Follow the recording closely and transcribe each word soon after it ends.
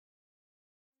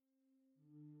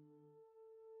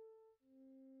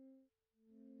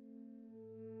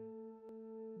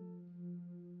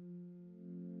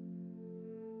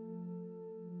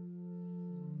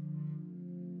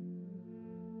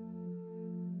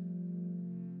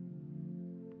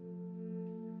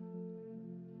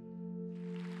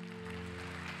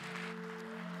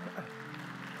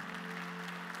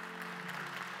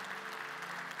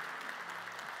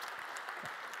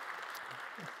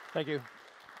Thank you.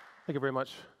 Thank you very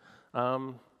much.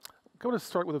 I'm going to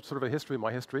start with sort of a history of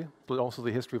my history, but also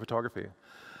the history of photography.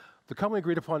 The commonly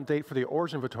agreed upon date for the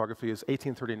origin of photography is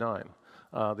 1839,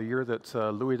 the year that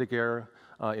Louis Daguerre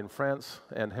in France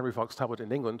and Henry Fox Talbot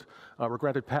in England were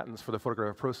granted patents for the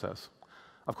photographic process.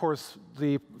 Of course,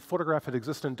 the photograph had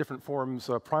existed in different forms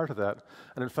prior to that,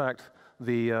 and in fact,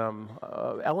 the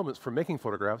elements for making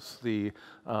photographs, the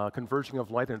converging of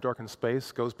light in a darkened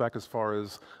space, goes back as far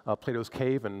as Plato's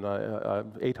cave in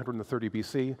 830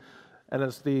 BC. And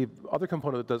as the other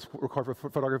component that's required for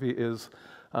photography is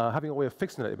having a way of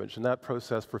fixing that image, and that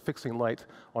process for fixing light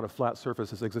on a flat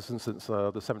surface has existed since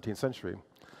the 17th century.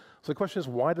 So the question is,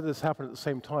 why did this happen at the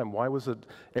same time? Why was it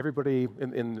everybody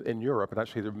in Europe, and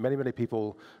actually there are many, many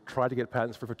people tried to get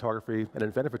patents for photography and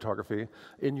invented photography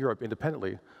in Europe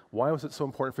independently. Why was it so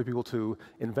important for people to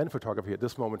invent photography at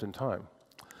this moment in time?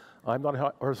 I'm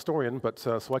not a historian, but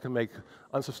so I can make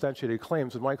unsubstantiated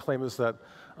claims, and my claim is that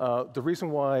the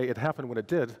reason why it happened when it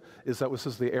did is that this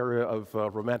is the era of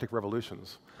romantic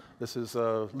revolutions. This is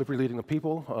Liberty Leading the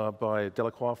People by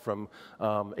Delacroix from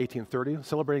 1830,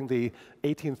 celebrating the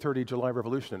 1830 July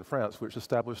Revolution in France, which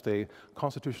established a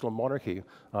constitutional monarchy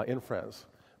in France.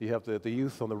 You have the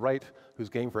youth on the right who's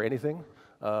game for anything.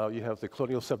 You have the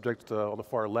colonial subject on the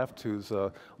far left who's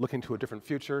looking to a different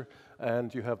future.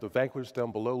 And you have the vanquished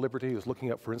down below Liberty who's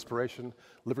looking up for inspiration.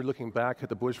 Liberty looking back at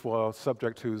the bourgeois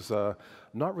subject who's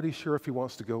not really sure if he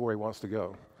wants to go where he wants to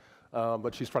go.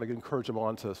 But she's trying to encourage him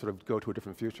on to sort of go to a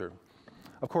different future.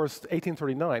 Of course,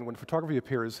 1839, when photography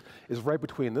appears, is right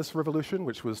between this revolution,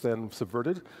 which was then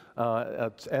subverted,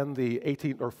 and the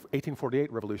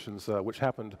 1848 revolutions, which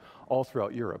happened all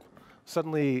throughout Europe.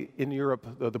 Suddenly, in Europe,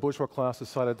 the bourgeois class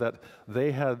decided that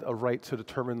they had a right to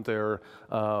determine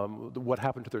what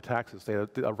happened to their taxes. They had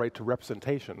a right to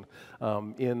representation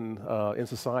in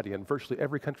society, and virtually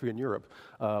every country in Europe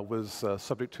was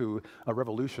subject to a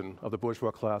revolution of the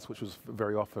bourgeois class, which was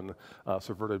very often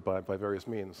subverted by various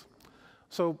means.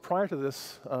 So prior to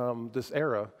this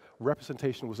era,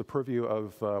 representation was a purview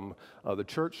of the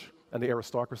church and the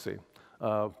aristocracy.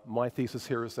 My thesis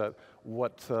here is that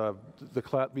what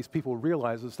these people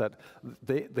realized is that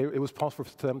it was possible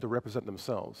for them to represent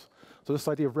themselves. So this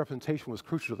idea of representation was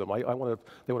crucial to them.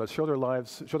 They want to show their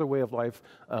lives, show their way of life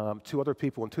to other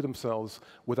people and to themselves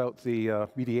without the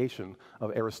mediation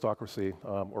of aristocracy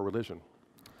or religion.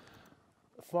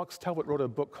 Fox Talbot wrote a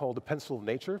book called The Pencil of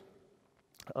Nature,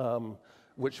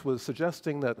 which was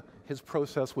suggesting that his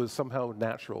process was somehow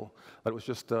natural, that it was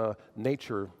just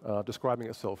nature describing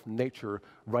itself, nature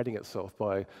writing itself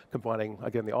by combining,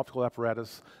 again, the optical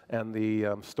apparatus and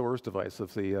the storage device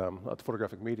of the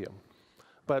photographic medium.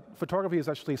 But photography is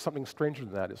actually something stranger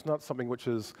than that. It's not something which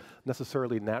is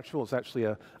necessarily natural. It's actually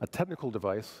a technical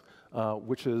device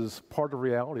which is part of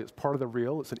reality. It's part of the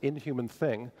real. It's an inhuman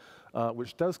thing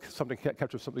which does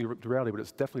capture something of reality, but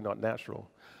it's definitely not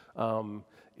natural.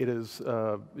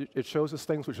 It shows us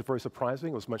things which are very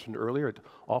surprising. It was mentioned earlier.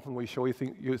 Often we show you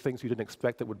things you didn't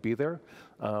expect that would be there.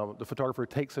 The photographer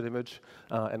takes an image,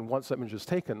 and once that image is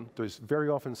taken, there's very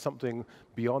often something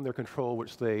beyond their control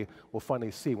which they will finally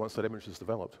see once that image is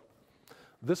developed.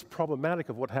 This problematic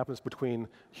of what happens between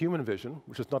human vision,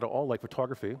 which is not at all like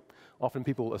photography. Often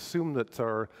people assume that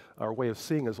our way of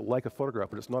seeing is like a photograph,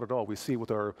 but it's not at all. We see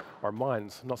with our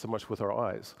minds, not so much with our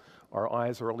eyes. Our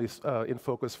eyes are only in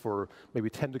focus for maybe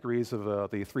 10 degrees of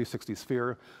the 360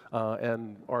 sphere,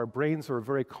 and our brains are a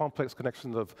very complex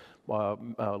connection of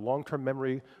long-term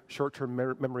memory, short-term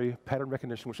memory, pattern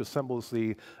recognition, which assembles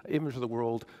the image of the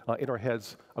world in our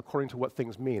heads according to what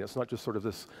things mean. It's not just sort of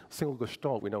this single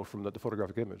gestalt we know from the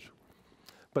photographic image.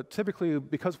 But typically,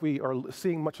 because we are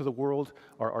seeing much of the world,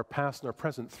 our past and our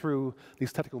present, through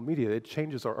these technical media, it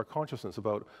changes our consciousness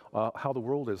about how the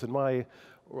world is. And my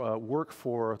work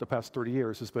for the past 30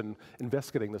 years has been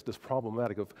investigating this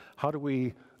problematic of how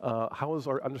does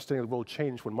our understanding of the world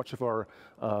change when much of our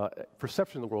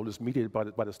perception of the world is mediated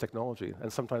by this technology.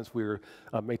 And sometimes we're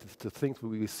made to think,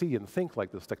 we see and think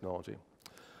like this technology.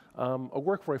 A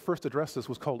work where I first addressed this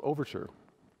was called Overture,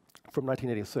 from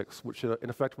 1986, which in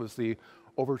effect was the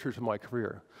overture to my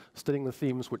career, studying the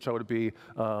themes which I would be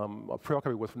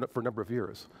preoccupied with for a number of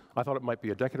years. I thought it might be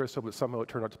a decade or so, but somehow it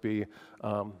turned out to be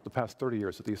the past 30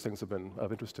 years that these things have been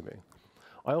of interest to me.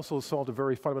 I also solved a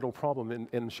very fundamental problem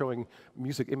in showing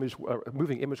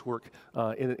moving image work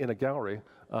in a gallery,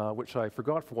 which I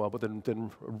forgot for a while, but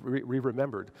then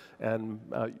remembered and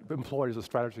employed as a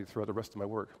strategy throughout the rest of my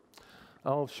work.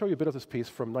 I'll show you a bit of this piece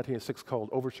from 1986 called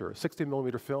Overture,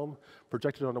 16mm film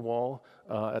projected on a wall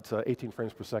at 18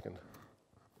 frames per second.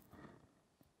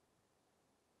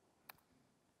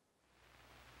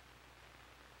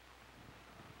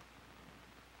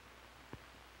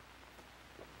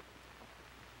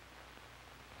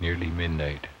 Nearly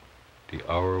midnight, the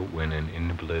hour when an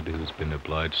invalid who has been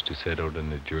obliged to set out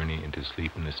on a journey and to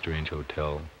sleep in a strange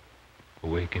hotel,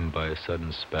 awakened by a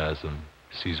sudden spasm,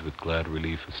 sees with glad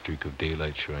relief a streak of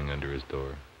daylight showing under his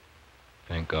door.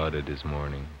 Thank God it is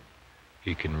morning.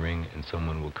 He can ring and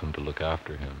someone will come to look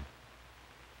after him.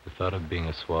 The thought of being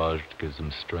assuaged gives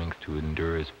him strength to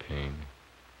endure his pain.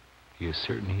 He is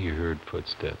certain he heard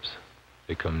footsteps.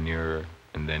 They come nearer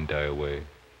and then die away.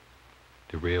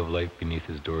 The ray of light beneath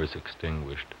his door is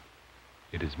extinguished.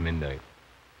 It is midnight.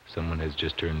 Someone has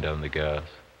just turned down the gas.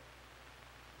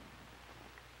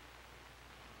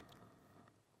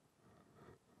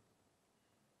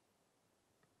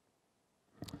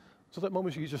 So that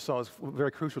moment you just saw is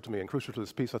very crucial to me and crucial to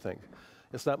this piece, I think.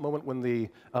 It's that moment when the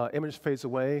image fades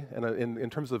away, and in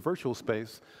terms of the virtual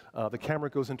space, the camera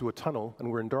goes into a tunnel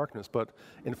and we're in darkness. But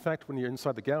in fact, when you're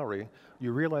inside the gallery,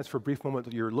 you realize for a brief moment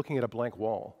that you're looking at a blank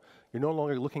wall. You're no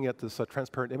longer looking at this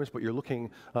transparent image, but you're looking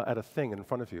at a thing in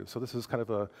front of you. So this is kind of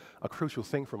a crucial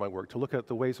thing for my work, to look at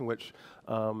the ways in which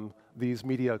these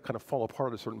media kind of fall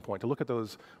apart at a certain point, to look at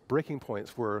those breaking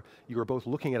points where you are both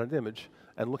looking at an image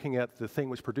and looking at the thing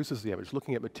which produces the image,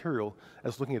 looking at material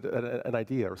as looking at an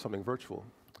idea or something virtual.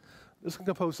 This is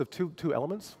composed of two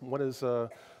elements. One is a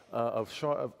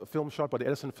film shot by the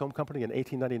Edison Film Company in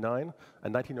 1899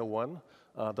 and 1901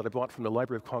 that I bought from the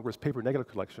Library of Congress paper negative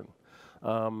collection.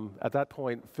 At that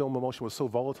point, film emulsion was so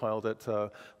volatile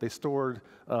that they stored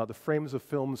the frames of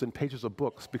films in pages of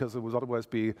books because it would otherwise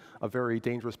be a very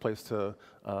dangerous place to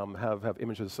have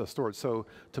images stored. So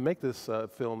to make this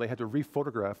film, they had to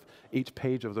rephotograph each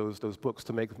page of those books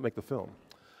to make the film.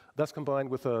 That's combined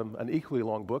with an equally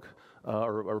long book,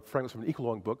 or fragments from an equally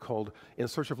long book called In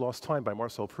Search of Lost Time by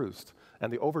Marcel Proust,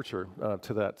 and the overture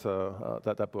to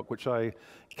that book, which I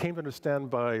came to understand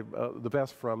by the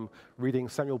best from reading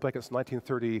Samuel Beckett's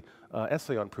 1930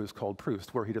 essay on Proust called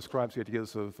Proust, where he describes the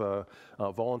ideas of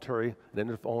voluntary and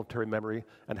involuntary memory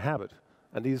and habit.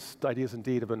 And these ideas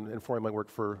indeed have been informing my work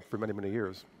for many, many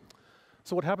years.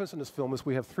 So what happens in this film is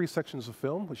we have 3 sections of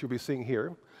film, which you'll be seeing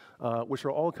here, which are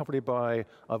all accompanied by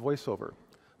a voiceover.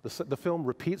 The film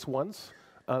repeats once,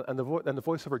 and the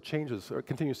voiceover changes, or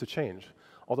continues to change,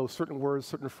 although certain words,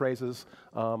 certain phrases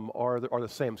are the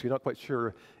same. So you're not quite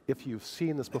sure if you've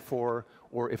seen this before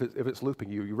or if it's looping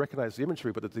you. You recognize the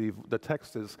imagery, but the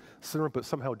text is similar but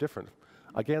somehow different.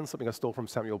 Again, something I stole from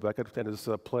Samuel Beckett and his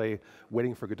play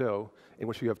Waiting for Godot, in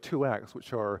which you have 2 acts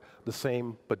which are the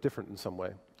same but different in some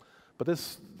way. But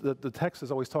the text is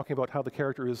always talking about how the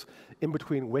character is in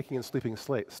between waking and sleeping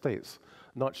states,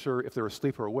 not sure if they're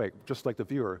asleep or awake, just like the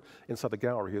viewer inside the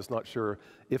gallery is not sure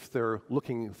if they're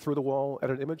looking through the wall at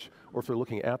an image or if they're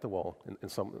looking at the wall in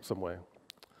some way.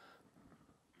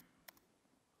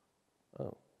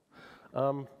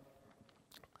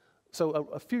 So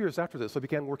a few years after this, I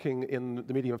began working in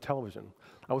the medium of television.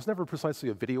 I was never precisely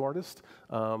a video artist,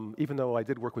 even though I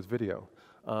did work with video.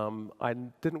 I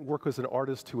didn't work as an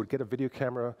artist who would get a video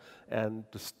camera and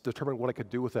determine what I could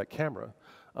do with that camera.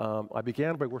 I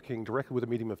began by working directly with the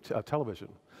medium of television.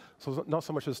 So not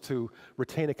so much as to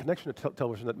retain a connection to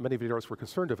television that many video artists were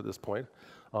concerned of at this point,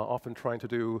 often trying to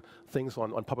do things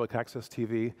on public access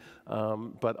TV,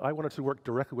 but I wanted to work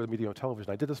directly with the medium of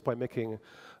television. I did this by making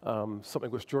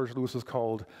something which George Lewis has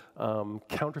called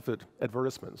counterfeit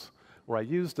advertisements, where I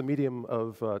used the medium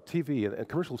of TV and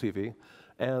commercial TV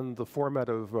and the format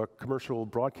of commercial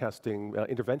broadcasting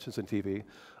interventions in TV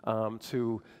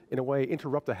to, in a way,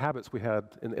 interrupt the habits we had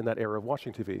in that era of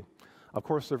watching TV. Of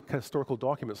course, they're historical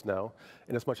documents now,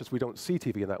 in as much as we don't see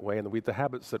TV in that way, and the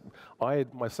habits that I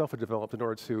myself had developed in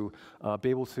order to be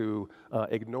able to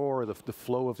ignore the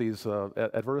flow of these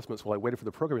advertisements while I waited for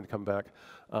the programming to come back,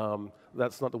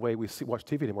 that's not the way we watch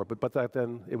TV anymore, but back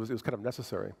then it was kind of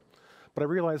necessary. But I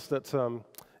realized that,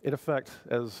 in effect,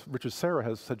 as Richard Serra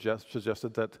has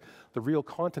suggested, that the real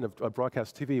content of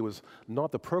broadcast TV was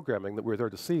not the programming that we were there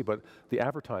to see, but the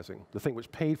advertising, the thing which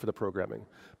paid for the programming,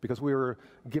 because we were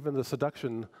given the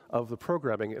seduction of the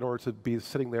programming in order to be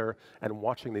sitting there and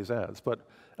watching these ads. But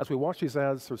as we watch these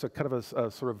ads, there's a kind of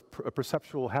a sort of a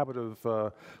perceptual habit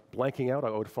of blanking out,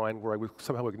 I would find, where I would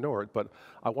somehow ignore it, but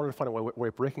I wanted to find a way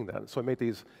of breaking that. So I made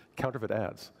these counterfeit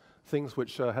ads. Things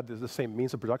which had the same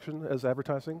means of production as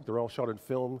advertising. They're all shot in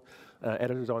film,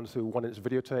 edited onto 1-inch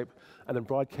videotape, and then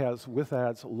broadcast with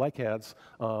ads, like ads,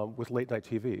 with late-night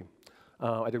TV.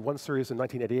 I did one series in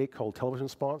 1988 called Television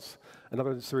Spots,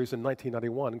 another series in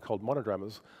 1991 called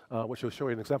Monodramas, which I'll show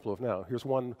you an example of now. Here's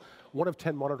one of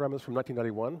 10 monodramas from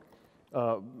 1991.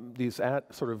 These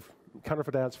sort of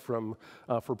counterfeit ads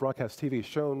for broadcast TV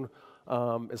shown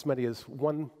as many as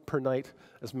 1 per night,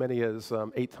 as many as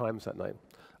 8 times that night.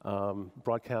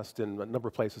 broadcast in a number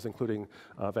of places, including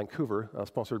Vancouver,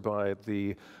 sponsored by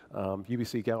the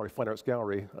UBC Gallery, Fine Arts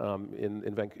Gallery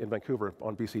in Vancouver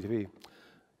on BCTV.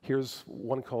 Here's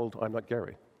one called I'm Not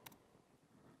Gary.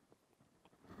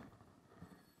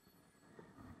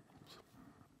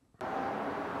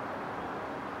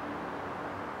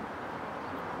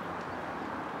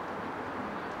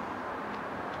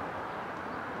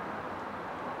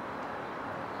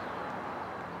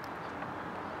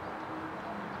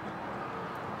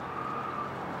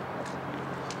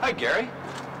 Hi, Gary.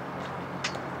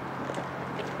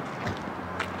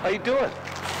 How you doing?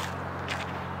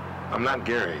 I'm not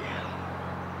Gary.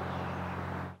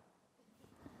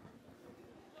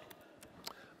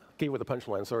 Gave with a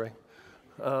punchline, sorry.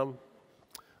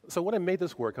 So when I made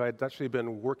this work, I had actually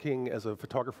been working as a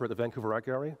photographer at the Vancouver Art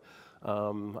Gallery.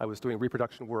 I was doing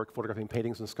reproduction work, photographing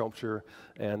paintings and sculpture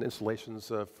and installations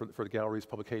for the gallery's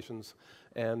publications.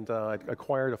 And I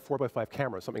acquired a 4x5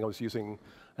 camera, something I was using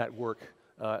at work.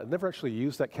 I never actually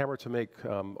used that camera to make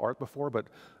art before, but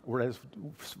when I was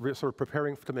sort of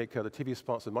preparing to make the TV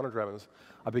spots and monodramas,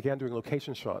 I began doing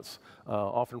location shots,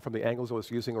 often from the angles I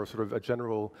was using or sort of a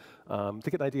general, to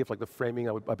get an idea of like the framing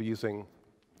I'd be using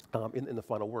in the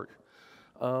final work.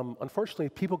 Unfortunately,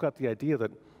 people got the idea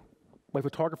that my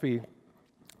photography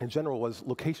in general was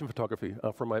location photography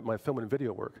for my film and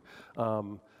video work.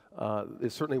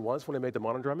 It certainly was when I made the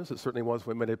monodramas. It certainly was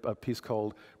when I made a piece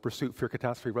called Pursuit, Fear,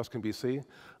 Catastrophe, Ruskin, BC.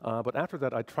 But after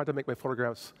that, I tried to make my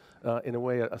photographs, in a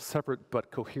way, a separate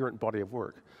but coherent body of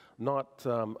work. Not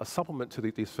a supplement to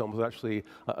these films, but actually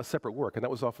a separate work. And that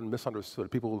was often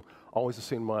misunderstood. People always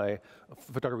assumed my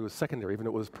photography was secondary, even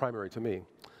though it was primary to me.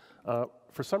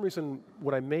 For some reason,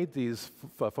 when I made these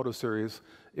photo series,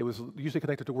 it was usually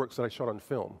connected to works that I shot on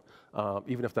film,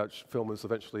 even if that film was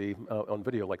eventually on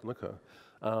video, like Nuka.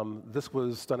 This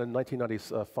was done in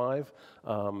 1995.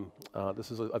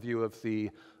 This is a view of the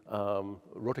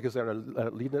Rote Kaserne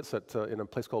at Liegnitz in a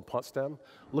place called Potsdam,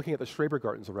 looking at the Schreber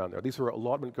Gardens around there. These are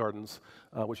allotment gardens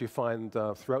which you find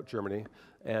throughout Germany,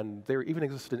 and they even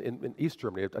existed in East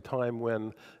Germany at a time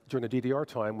when, during the DDR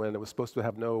time, when it was supposed to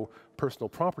have no personal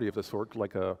property of this sort,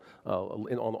 like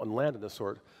on land of this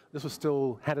sort. This was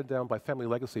still handed down by family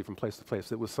legacy from place to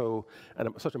place. It was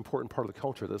such an important part of the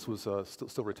culture. This was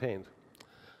still retained.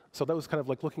 So that was kind of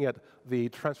like looking at the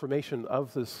transformation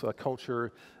of this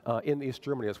culture in East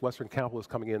Germany as Western capital was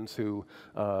coming in to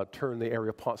turn the area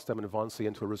of Potsdam and Wannsee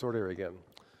into a resort area again.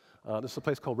 This is a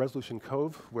place called Resolution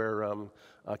Cove, where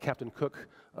Captain Cook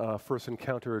first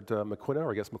encountered McQuina,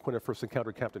 or I guess McQuina first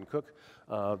encountered Captain Cook.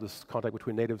 This contact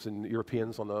between natives and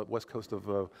Europeans on the west coast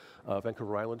of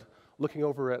Vancouver Island, looking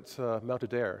over at Mount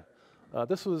Adair.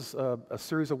 This was a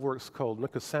series of works called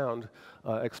Nooka Sound,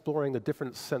 exploring the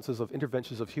different senses of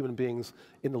interventions of human beings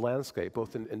in the landscape,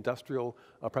 both in industrial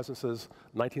presences,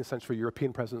 19th century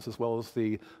European presence, as well as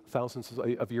the thousands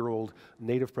of year-old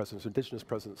native presence, indigenous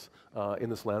presence in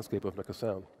this landscape of Nooka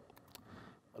Sound.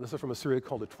 This is from a series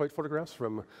called Detroit Photographs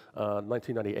from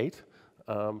 1998.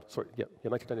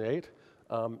 1998.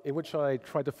 In which I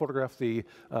tried to photograph the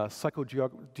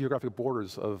psychogeographic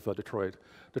borders of Detroit.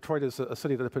 Detroit is a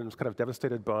city that has been kind of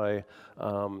devastated by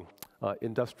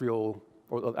industrial,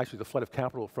 or actually the flood of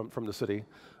capital from the city,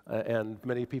 and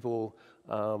many people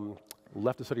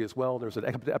left the city as well. There was an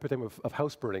epidemic of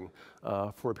house burning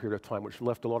for a period of time, which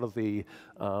left a lot of the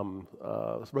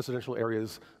residential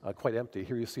areas quite empty.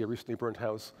 Here you see a recently burned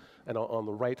house, and on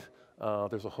the right,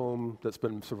 there's a home that's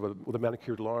been sort of with a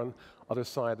manicured lawn. Other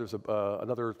side, there's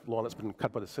another lawn that's been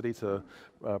cut by the city to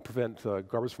prevent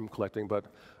garbage from collecting. But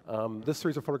this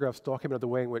series of photographs documented the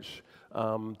way in which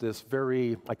this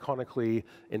very iconically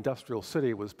industrial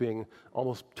city was being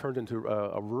almost turned into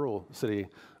a rural city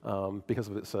because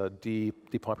of its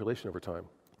depopulation over time.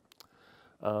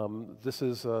 This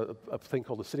is a thing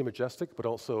called the City Majestic, but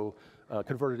also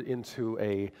converted into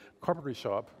a carpentry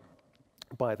shop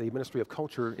by the Ministry of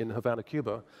Culture in Havana,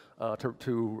 Cuba,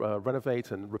 to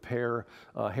renovate and repair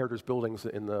heritage buildings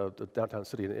in the downtown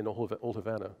city in Old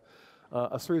Havana.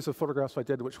 A series of photographs I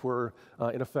did which were,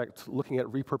 in effect, looking at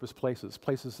repurposed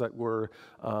places that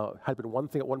had been one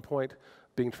thing at one point,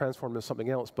 being transformed into something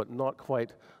else, but not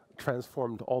quite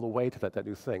transformed all the way to that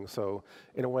new thing. So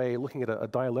in a way, looking at a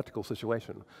dialectical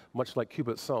situation, much like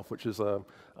Cuba itself, which is a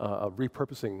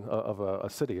repurposing of a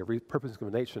city, a repurposing of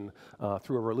a nation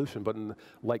through a revolution, but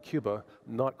like Cuba,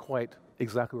 not quite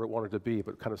exactly where it wanted to be,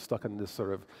 but kind of stuck in this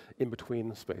sort of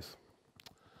in-between space.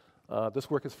 This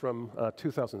work is from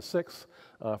 2006,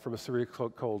 from a series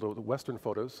called The Western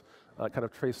Photos. Kind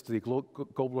of traced the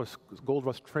Gold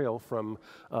Rush Trail from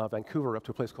Vancouver up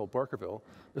to a place called Barkerville.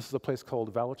 This is a place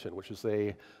called Valichin, which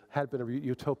had been a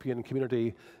utopian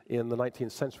community in the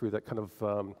 19th century that kind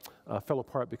of fell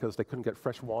apart because they couldn't get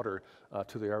fresh water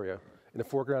to the area. In the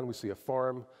foreground, we see a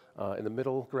farm. In the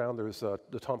middle ground, there's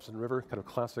the Thompson River, kind of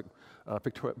classic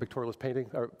pictorialist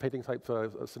painting type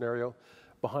scenario.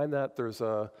 Behind that, there's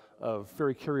a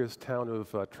very curious town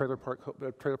of trailer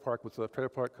park with trailer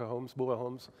park homes, mobile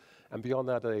homes, and beyond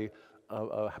that, a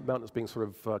mountain is being sort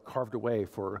of carved away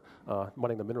for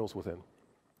mining the minerals within.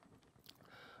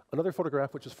 Another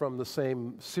photograph, which is from the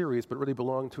same series, but really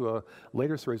belonged to a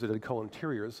later series that I did called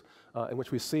Interiors, in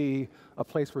which we see a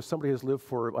place where somebody has lived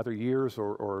for either years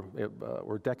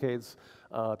or decades,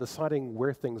 deciding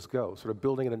where things go, sort of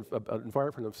building an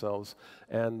environment for themselves,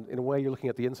 and in a way, you're looking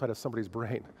at the inside of somebody's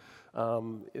brain.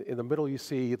 In the middle, you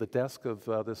see the desk of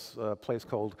this place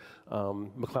called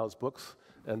McLeod's Books,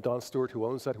 and Don Stewart, who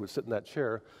owns that, who would sit in that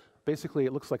chair. Basically,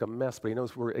 it looks like a mess, but he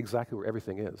knows exactly where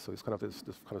everything is. So it's kind of this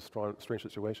kind of strange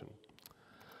situation.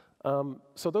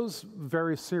 So those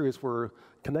various series were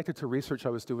connected to research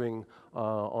I was doing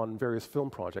on various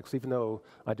film projects, even though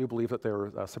I do believe that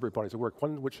they're separate bodies of work.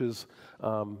 One which is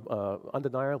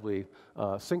undeniably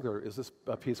singular is this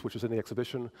piece, which is in the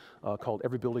exhibition called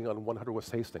Every Building on 100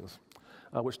 West Hastings,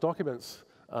 which documents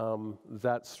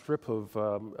that strip of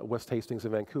West Hastings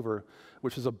in Vancouver,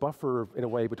 which is a buffer in a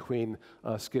way between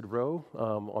Skid Row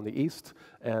on the east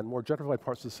and more gentrified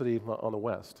parts of the city on the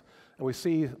west. And we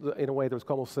see, in a way, there's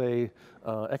almost a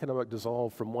economic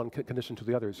dissolve from one condition to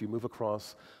the other as you move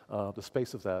across the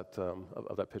space of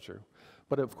that picture.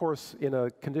 But of course, in a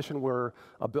condition where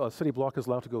a city block is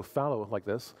allowed to go fallow like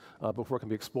this before it can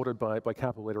be exploited by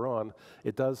capital later on,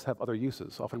 it does have other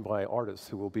uses, often by artists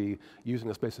who will be using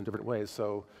the space in different ways.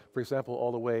 So, for example,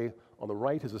 all the way on the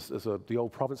right is the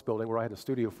old Province building where I had a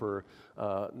studio for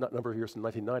a number of years in the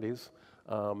 1990s.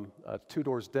 2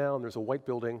 doors down, there's a white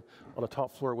building. On the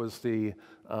top floor was the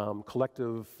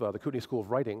collective, the Kootenai School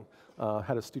of Writing,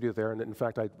 had a studio there. And in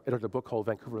fact, I edited a book called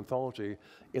Vancouver Anthology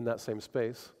in that same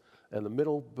space. In the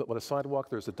middle, but on a sidewalk,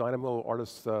 there's the Dynamo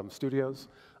Artists Studios.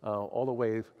 All the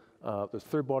way, the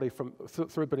third building from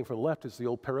the left is the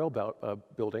old Perel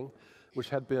building, which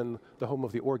had been the home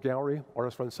of the Orr Gallery,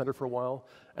 artist-run center for a while.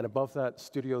 And above that,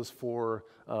 studios for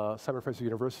Simon Fraser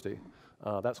University.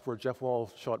 That's where Jeff Wall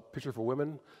shot Picture for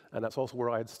Women, and that's also where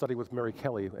I had studied with Mary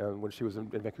Kelly when she was in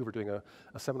Vancouver doing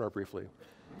a seminar briefly.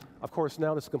 Of course,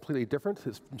 now this is completely different.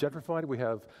 It's gentrified. We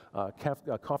have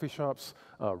coffee shops,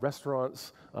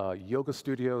 restaurants, yoga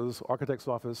studios, architect's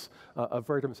office, a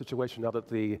very different situation now that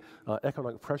the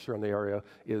economic pressure in the area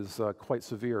is quite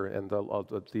severe, and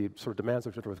the sort of demands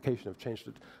of gentrification have changed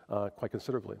it quite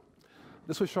considerably.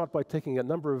 This was shot by taking a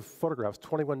number of photographs,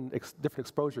 21 different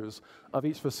exposures of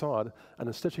each facade, and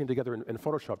then stitching together in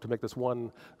Photoshop to make this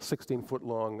one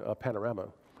 16-foot-long panorama.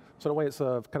 So in a way, it's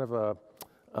a kind of a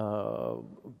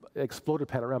exploded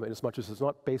panorama in as much as it's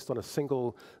not based on a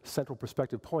single central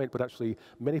perspective point, but actually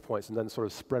many points and then sort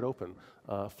of spread open,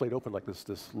 flayed open like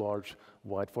this large,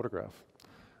 wide photograph.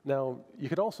 Now, you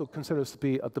could also consider this to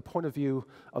be at the point of view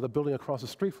of the building across the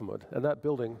street from it, and that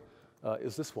building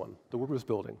is this one, the Woodward's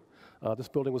building. This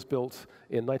building was built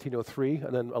in 1903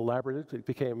 and then elaborated. It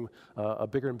became a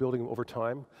bigger building over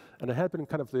time. And it had been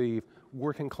kind of the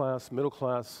working class, middle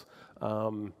class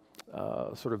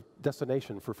sort of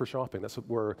destination for shopping. That's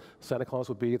where Santa Claus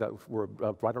would be, that's where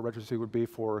bridal registry would be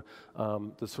for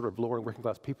the sort of lower and working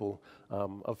class people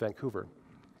of Vancouver.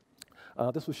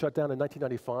 This was shut down in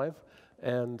 1995.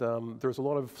 And there's a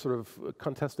lot of sort of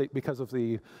contest because of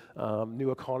the new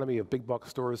economy of big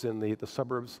box stores in the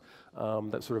suburbs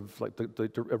that sort of like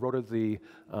eroded the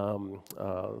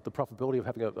profitability of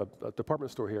having a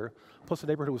department store here. Plus, the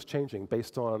neighborhood was changing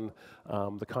based on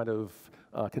the kind of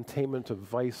containment of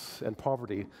vice and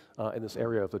poverty in this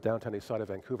area of the downtown east side of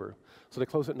Vancouver. So they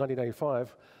closed it in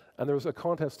 1995. And there was a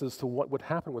contest as to what would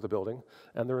happen with the building.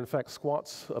 And there were, in fact,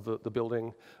 squats of the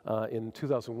building in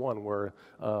 2001 where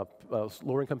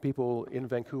lower-income people in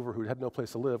Vancouver who had no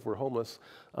place to live, were homeless,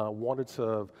 wanted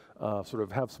to sort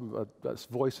of have some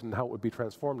voice in how it would be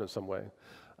transformed in some way.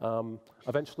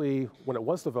 Eventually, when it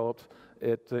was developed,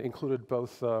 it included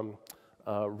both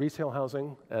retail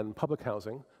housing and public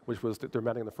housing, which was their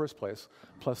manning in the first place,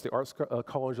 plus the Arts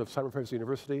College of Simon Fraser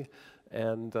University,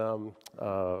 and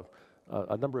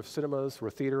a number of cinemas, or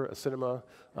a theater, a cinema,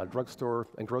 a drugstore,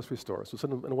 and grocery store. So it's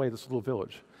in a way this little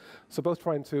village. So both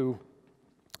trying to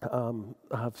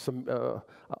have some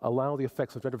allow the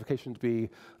effects of gentrification to be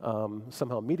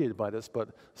somehow mediated by this, but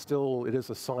still it is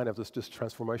a sign of this just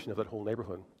transformation of that whole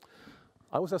neighborhood.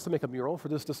 I was asked to make a mural for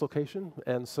this location,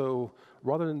 and so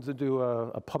rather than to do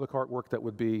a public artwork that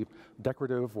would be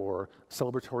decorative or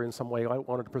celebratory in some way, I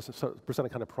wanted to present a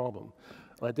kind of problem.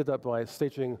 And I did that by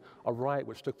staging a riot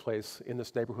which took place in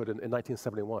this neighborhood in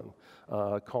 1971,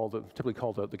 typically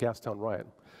called the Gastown Riot,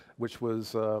 which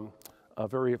was a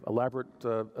very elaborate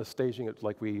staging. It's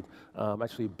like we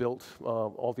actually built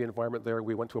all the environment there.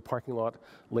 We went to a parking lot,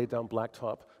 laid down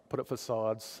blacktop, put up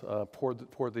facades,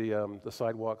 poured the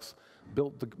sidewalks,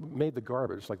 made the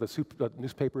garbage. Like the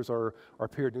newspapers are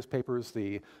period newspapers.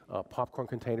 The popcorn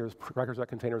containers, Cracker Jack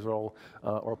containers are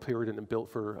all period and built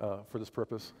for this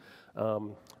purpose.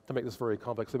 To make this very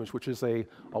complex image, which is a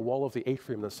wall of the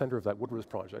atrium in the center of that Woodward's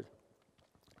project.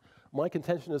 My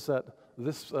contention is that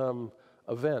this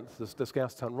event, this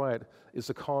Gastown riot, is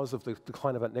the cause of the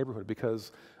decline of that neighborhood,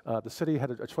 because the city had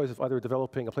a choice of either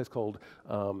developing a place called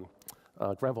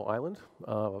Granville Island,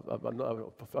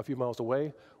 a few miles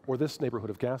away, or this neighborhood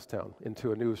of Gastown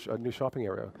into a new shopping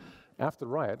area. After the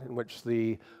riot, in which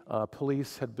the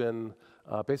police had been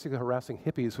basically harassing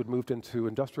hippies who had moved into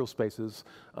industrial spaces,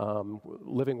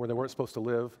 living where they weren't supposed to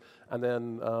live, and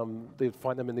then they'd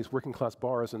find them in these working class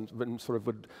bars and sort of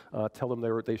would tell them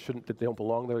they don't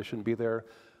belong there, they shouldn't be there.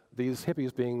 These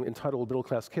hippies, being entitled middle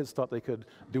class kids, thought they could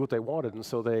do what they wanted, and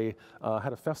so they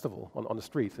had a festival on the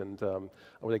street, and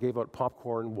where they gave out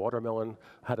popcorn, watermelon,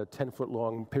 had a 10-foot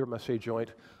long paper mache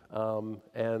joint,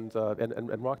 and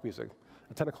rock music.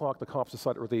 At 10 o'clock, the cops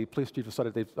decided, or the police chief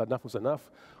decided enough was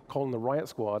enough, called in the riot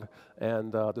squad,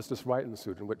 and this riot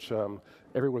ensued, in which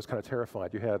everyone was kind of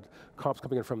terrified. You had cops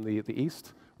coming in from the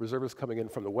east, reservists coming in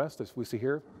from the west, as we see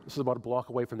here. This is about a block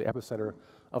away from the epicenter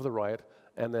of the riot,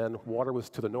 and then water was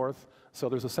to the north, so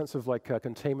there's a sense of like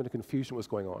containment and confusion was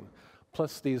going on.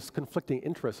 Plus, these conflicting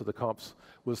interests of the cops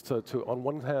was to on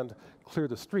one hand, clear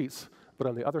the streets, but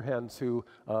on the other hand, to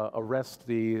arrest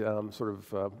the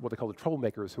what they call the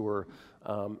troublemakers, who were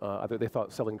either they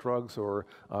thought selling drugs or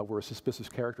were suspicious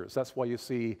characters. That's why you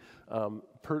see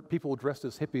people dressed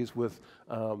as hippies with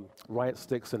riot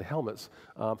sticks and helmets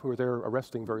who are there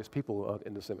arresting various people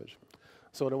in this image.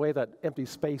 So in a way, that empty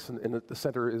space in the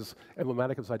center is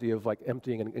emblematic of this idea of like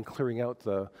emptying and clearing out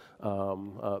the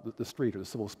street or the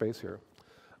civil space here.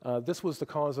 This was the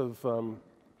cause of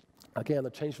again, the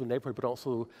change in the neighborhood, but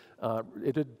also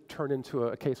it did turn into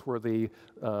a case where the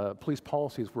police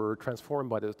policies were transformed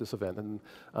by this event, and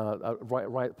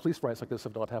police riots like this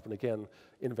have not happened again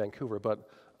in Vancouver. But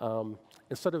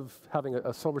instead of having a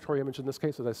celebratory image in this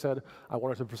case, as I said, I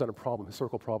wanted to present a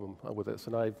historical problem with this.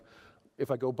 And if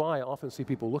I go by, I often see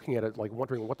people looking at it, like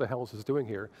wondering what the hell is this doing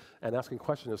here, and asking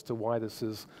questions as to why this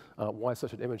is, why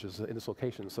such an image is in this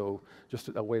location. So just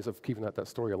ways of keeping that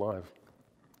story alive.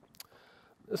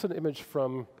 This is an image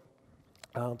from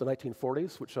the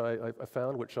 1940s, which I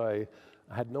found, which I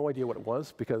had no idea what it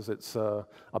was, because it's a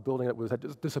building that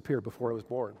had disappeared before I was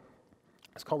born.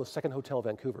 It's called the Second Hotel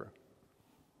Vancouver.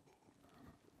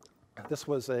 This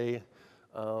was a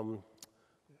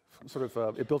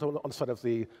it built on the site of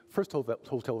the first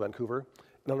Hotel Vancouver,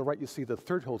 and on the right you see the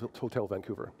third Hotel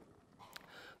Vancouver.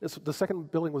 The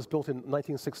second building was built in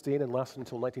 1916 and lasted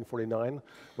until 1949,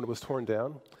 when it was torn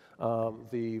down.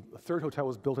 The third hotel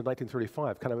was built in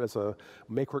 1935, kind of as a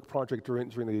make-work project during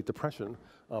the Depression,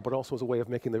 but also as a way of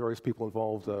making the various people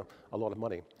involved a lot of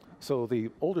money. So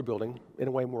the older building, in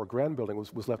a way more grand building,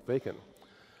 was left vacant.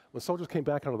 When soldiers came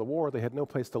back out of the war, they had no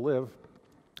place to live,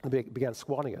 and they began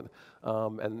squatting it,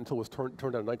 and until it was turned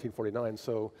down in 1949.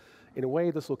 So in a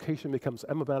way, this location becomes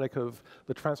emblematic of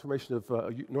the transformation of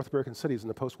North American cities in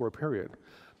the post-war period.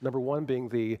 Number one being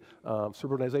the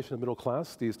suburbanization of the middle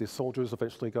class. These soldiers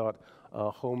eventually got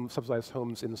subsidized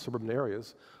homes in suburban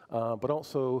areas, but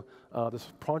also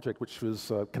this project, which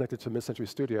was connected to Mid-Century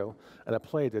Studio, and a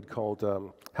play did called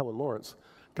Helen Lawrence,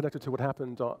 connected to what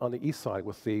happened on the east side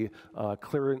with the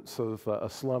clearance of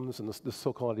slums and the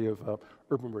so-called idea of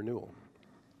urban renewal.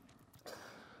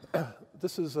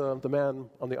 This is the man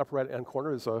on the upper right-hand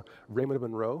corner is Raymond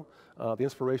Monroe, the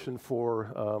inspiration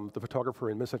for the photographer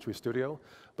in Mid-Century Studio.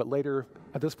 But later,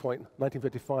 at this point,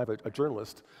 1955, a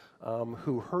journalist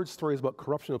who heard stories about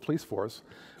corruption of the police force,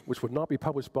 which would not be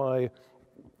published by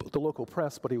the local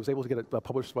press, but he was able to get it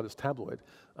published by this tabloid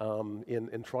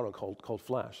in Toronto called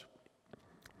Flash.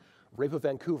 Rape of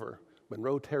Vancouver,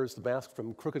 Monroe tears the mask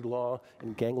from crooked law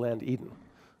in gangland Eden.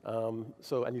 And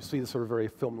you see this sort of very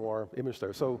film noir image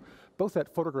there. So both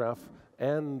that photograph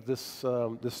and this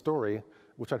story,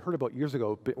 which I'd heard about years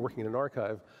ago working in an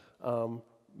archive,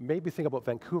 made me think about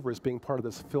Vancouver as being part of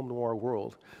this film noir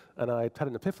world. And I had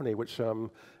an epiphany, which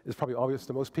is probably obvious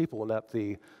to most people, in that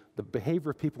the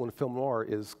behavior of people in film noir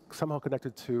is somehow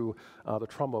connected to the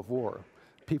trauma of war.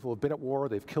 People have been at war,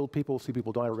 they've killed people, see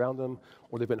people die around them,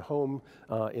 or they've been home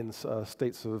in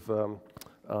states of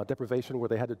deprivation where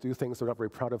they had to do things they're not very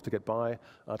proud of to get by,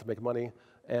 to make money.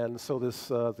 And so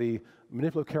the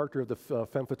manipulative character of the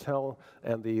femme fatale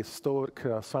and the stoic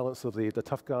silence of the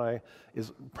tough guy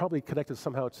is probably connected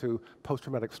somehow to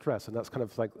post-traumatic stress, and that's kind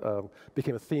of like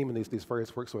became a theme in these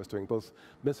various works I was doing, both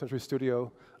Mid-Century Studio,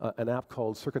 an app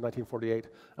called Circa 1948,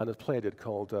 and a play I did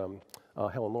called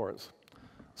Helen Lawrence.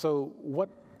 So what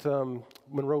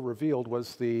Monroe revealed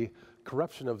was the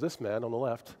corruption of this man on the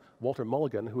left, Walter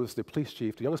Mulligan, who was the police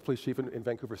chief, the youngest police chief in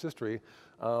Vancouver's history,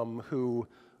 who,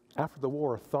 after the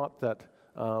war, thought that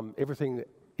everything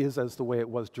is as the way it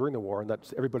was during the war, and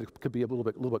that everybody could be a little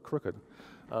bit crooked.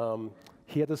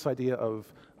 He had this idea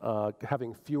of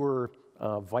having fewer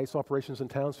vice operations in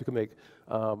town, so you can make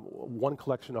one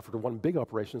collection off of one big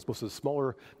operation, as opposed to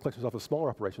smaller collections off of smaller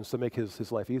operations, to make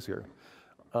his life easier.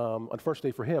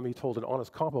 Unfortunately for him, he told an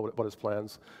honest cop about his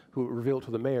plans, who revealed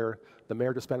to the mayor. The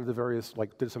mayor disbanded the various,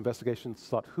 did some investigations,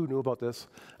 thought who knew about this,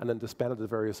 and then disbanded the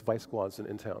various vice squads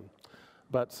in town.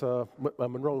 But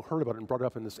Monroe heard about it and brought it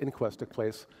up in this inquest took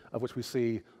place, of which we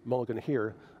see Mulligan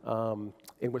here,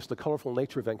 in which the colorful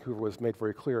nature of Vancouver was made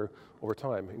very clear over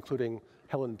time, including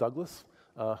Helen Douglas,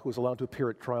 who was allowed to appear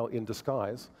at trial in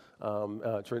disguise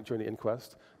during the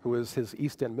inquest, who was his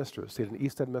East End mistress. He had an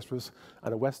East End mistress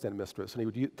and a West End mistress, and he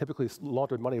would typically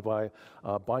launder money by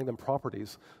buying them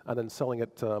properties and then selling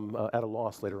it at a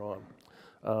loss later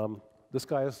on. This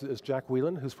guy is Jack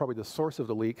Whelan, who's probably the source of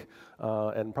the leak,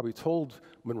 and probably told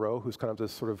Monroe, who's kind of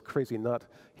this sort of crazy nut.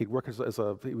 He'd worked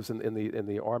he was in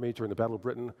the Army during the Battle of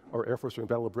Britain, or Air Force during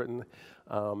the Battle of Britain,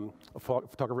 a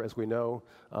photographer, as we know,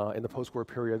 in the post-war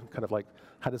period, kind of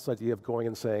had this idea of going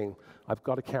and saying, I've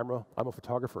got a camera, I'm a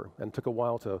photographer, and took a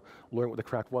while to learn what the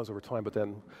craft was over time, but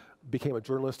then became a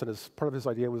journalist, and part of his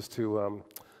idea was to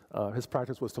his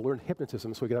practice was to learn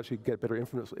hypnotism so he could actually get better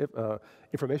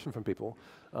information from people.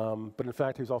 But in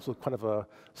fact, he was also kind of a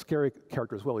scary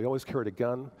character as well. He always carried a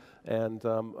gun. And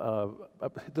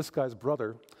this guy's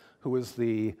brother, who was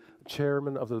the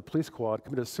chairman of the police squad,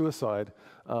 committed suicide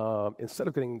instead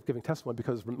of giving testimony,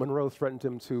 because Monroe threatened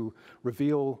him to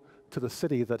reveal to the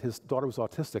city that his daughter was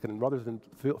autistic. And rather than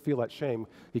feel that shame,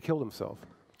 he killed himself.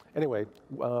 Anyway,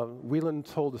 Whelan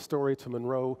told the story to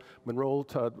Monroe. Monroe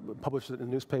published it in a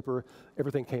newspaper.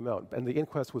 Everything came out. And the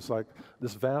inquest was like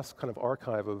this vast kind of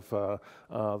archive of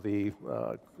the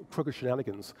crooked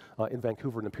shenanigans in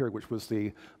Vancouver in the period, which was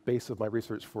the base of my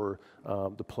research for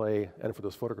the play and for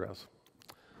those photographs.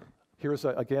 Here's,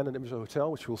 again, an image of a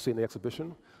hotel, which we'll see in the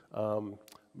exhibition,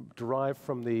 derived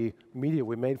from the media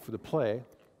we made for the play.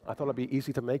 I thought it'd be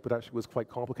easy to make, but actually was quite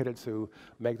complicated to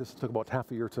make this. It took about half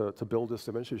a year to build this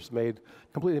image. It's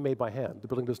completely made by hand. The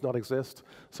building does not exist.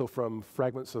 So from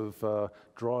fragments of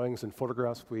drawings and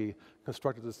photographs, we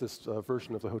constructed this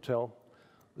version of the hotel.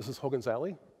 This is Hogan's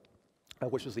Alley,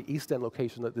 which is the East End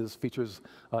location that this features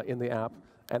in the app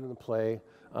and in the play,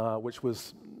 which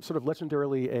was sort of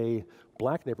legendarily a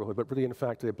black neighborhood, but really, in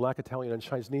fact, a black, Italian, and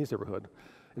Chinese neighborhood.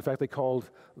 In fact, they called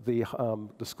the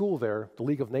school there the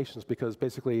League of Nations, because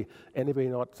basically anybody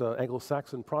not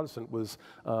Anglo-Saxon Protestant was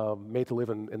made to live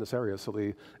in this area. So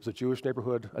it was a Jewish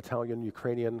neighborhood, Italian,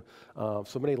 Ukrainian,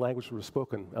 so many languages were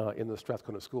spoken in the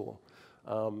Strathcona school.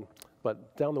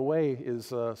 But down the way is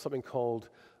something called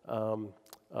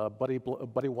Buddy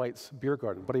White's Beer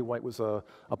Garden. Buddy White was a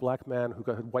black man who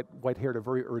had white hair at a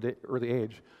very early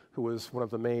age, who was one of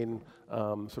the main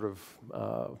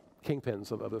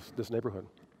kingpins of this neighborhood.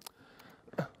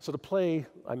 So the play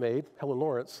I made, Helen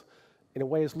Lawrence, in a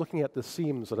way is looking at the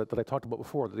seams that I talked about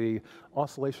before, the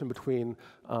oscillation between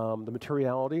the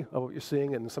materiality of what you're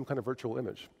seeing and some kind of virtual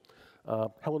image.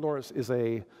 Helen Lawrence is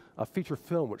a feature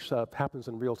film which happens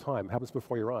in real time, happens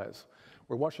before your eyes.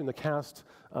 We're watching the cast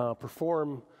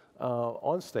perform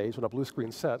on stage on a blue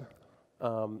screen set,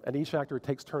 and each actor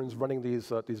takes turns running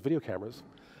these video cameras.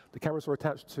 The cameras are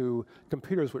attached to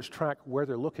computers which track where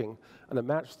they're looking and then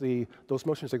match those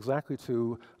motions exactly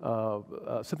to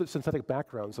synthetic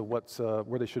backgrounds of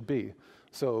where they should be.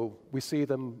 So we see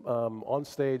them on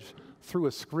stage through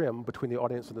a scrim between the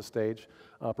audience and the stage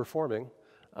performing.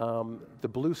 The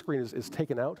blue screen is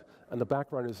taken out and the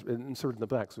background is inserted in the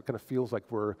back, so it kind of feels like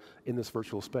we're in this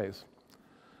virtual space.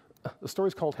 The story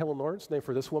is called Helen Lawrence, named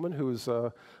for this woman who's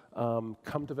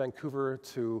come to Vancouver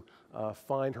to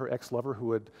find her ex-lover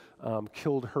who had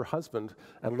killed her husband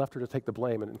and left her to take the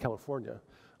blame in California.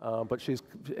 But she's,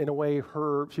 in a way,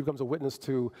 she becomes a witness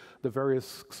to the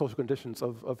various social conditions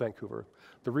of Vancouver.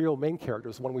 The real main character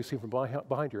is the one we see from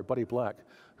behind here, Buddy Black,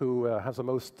 who has the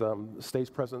most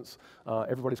stage presence,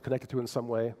 everybody's connected to in some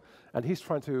way, and he's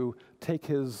trying to take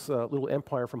his little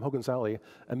empire from Hogan's Alley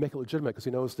and make it legitimate because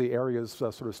he knows the area is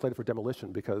sort of slated for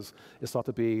demolition because it's thought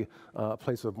to be a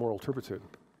place of moral turpitude.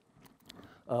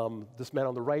 This man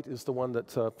on the right is the one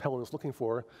that Pelham is looking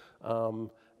for.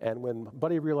 And when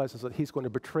Buddy realizes that he's going to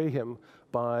betray him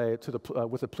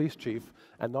with the police chief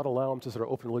and not allow him to sort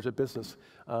of open a legit business,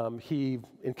 he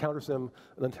encounters him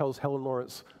and then tells Helen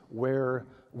Lawrence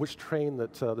which train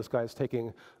that this guy is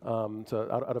taking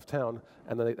out of town,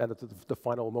 and then at the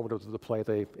final moment of the play,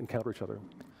 they encounter each other.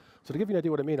 So to give you an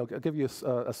idea what I mean, I'll give you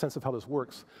a sense of how this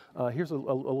works. Here's a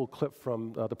little clip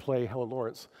from the play Helen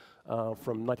Lawrence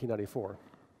from 1994.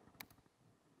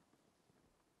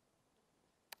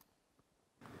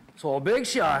 So a big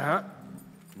shot, huh?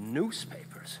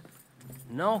 Newspapers.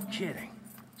 No kidding.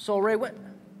 So Ray, what?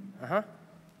 Uh-huh.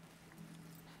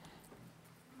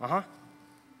 Uh-huh.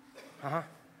 Uh-huh.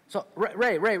 So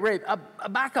Ray,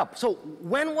 back up. So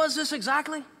when was this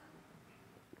exactly?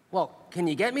 Well, can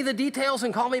you get me the details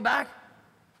and call me back?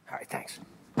 All right, thanks.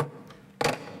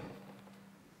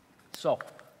 So,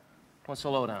 what's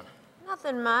the lowdown?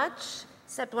 Nothing much.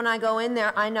 Except when I go in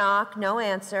there, I knock, no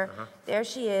answer. There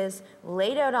she is,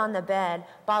 laid out on the bed,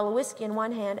 bottle of whiskey in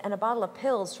one hand and a bottle of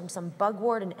pills from some bug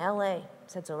ward in L.A.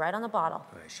 Said so right on the bottle.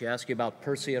 She ask you about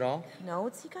Percy at all? No,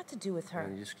 what's he got to do with her?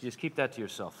 Just keep that to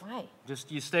yourself. Why?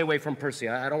 You stay away from Percy.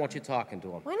 I don't want you talking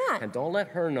to him. Why not? And don't let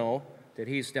her know that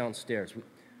he's downstairs.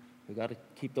 We got to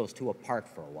keep those two apart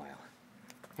for a while.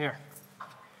 Here.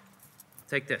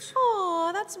 Take this.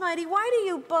 Oh, that's mighty white of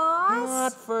you, boss.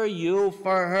 Not for you,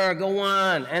 for her. Go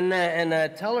on.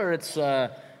 And tell her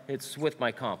it's with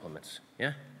my compliments,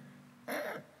 yeah?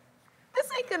 This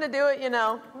ain't gonna do it, you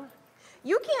know.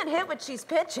 You can't hit what she's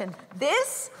pitching.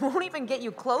 This won't even get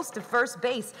you close to first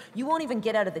base. You won't even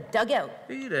get out of the dugout.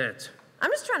 Beat it.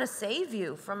 I'm just trying to save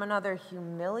you from another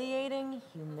humiliating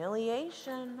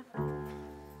humiliation.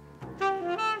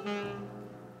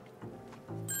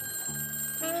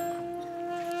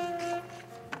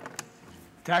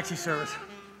 Taxi service.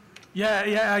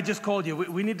 Yeah, I just called you.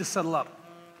 We need to settle up.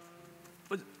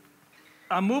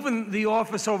 I'm moving the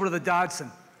office over to the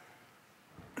Dodson.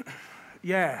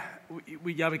 Yeah,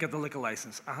 we got the liquor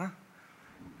license.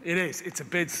 It is. It's a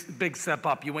big step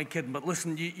up. You ain't kidding. But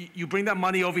listen, you bring that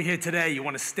money over here today. You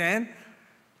want to stand?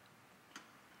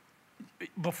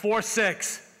 Before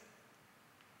 6.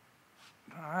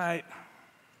 All right.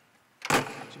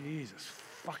 Jesus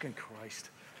fucking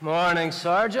Christ. Morning,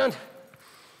 Sergeant.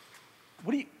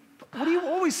 What are you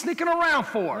always sneaking around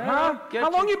for, huh?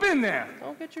 How long you been there?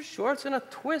 Don't get your shorts in a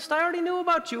twist. I already knew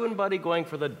about you and Buddy going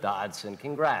for the Dodson.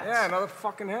 Congrats. Yeah, another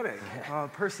fucking headache.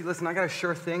 Percy, listen, I got a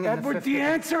sure thing. Edward, the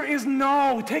answer is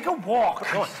no. Take a walk.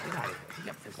 Come on, get out of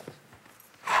here.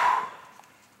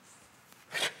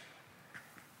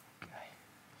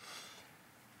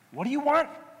 What do you want?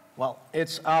 Well,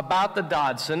 it's about the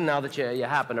Dodson, now that you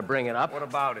happen to bring it up. What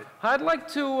about it? I'd like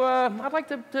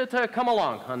to come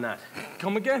along on that.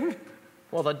 Come again?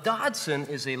 Well, the Dodson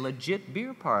is a legit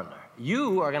beer parlor.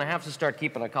 You are going to have to start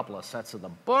keeping a couple of sets of the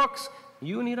books.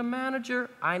 You need a manager.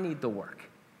 I need the work.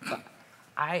 But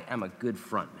I am a good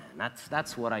front man.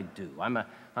 That's what I do.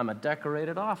 I'm a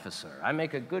decorated officer. I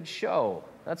make a good show.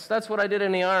 That's what I did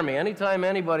in the Army. Anytime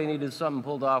anybody needed something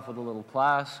pulled off with a little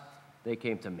class, they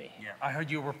came to me. Yeah, I heard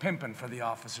you were pimping for the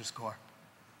officers' corps.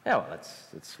 Yeah, well,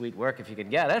 that's sweet work if you could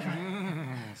get it.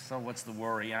 So what's the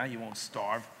worry, huh? You won't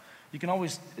starve. You can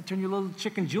always turn your little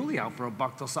chicken Julie out for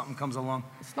 $1 till something comes along.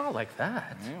 It's not like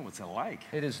that. Yeah, what's it like?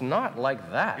 It is not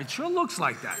like that. It sure looks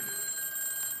like that.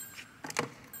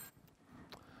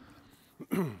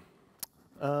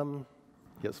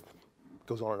 Yes,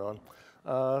 goes on and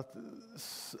on.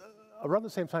 Around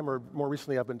the same time, or more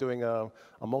recently, I've been doing a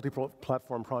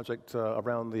multi-platform project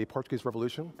around the Portuguese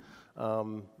Revolution,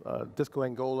 Disco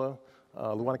Angola,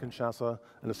 Luana Kinshasa,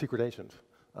 and The Secret Agent.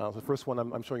 The first one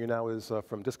I'm showing you now is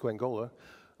from Disco Angola,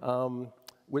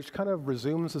 which kind of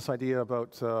resumes this idea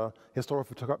about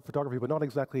historical photography, but not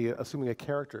exactly assuming a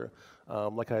character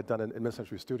like I had done in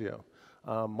Mid-Century Studio.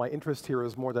 My interest here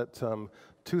is more that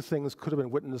two things could have been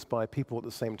witnessed by people at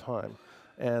the same time.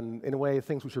 And in a way,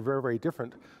 things which are very, very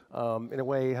different, in a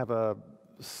way have a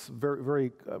very,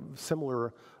 very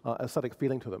similar aesthetic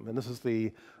feeling to them. And this is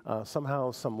the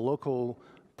somehow some local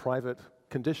private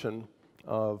condition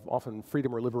of often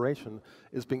freedom or liberation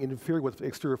is being interfered with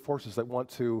exterior forces that want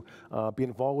to be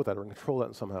involved with that or control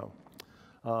that somehow.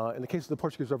 In the case of the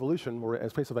Portuguese Revolution, or in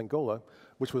the case of Angola,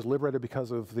 which was liberated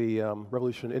because of the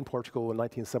revolution in Portugal in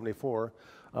 1974,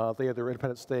 they had their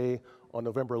Independence Day on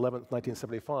November 11th,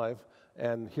 1975,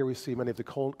 and here we see many of the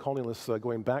colonialists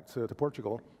going back to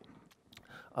Portugal.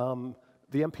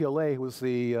 The MPLA was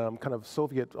the kind of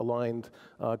Soviet-aligned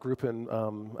group in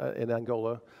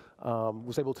Angola,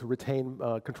 was able to retain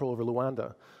control over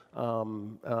Luanda.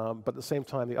 But at the same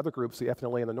time, the other groups, the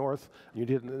FNLA in the north, and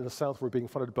UNITA in the south, were being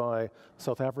funded by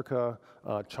South Africa,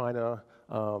 China,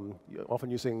 often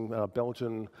using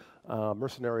Belgian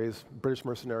mercenaries, British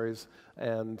mercenaries,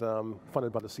 and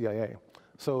funded by the CIA.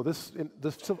 So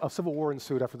a civil war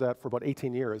ensued after that for about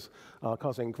 18 years,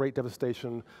 causing great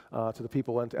devastation to the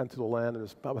people and to the land. And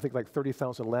there's, I think, like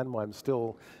 30,000 landmines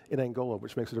still in Angola,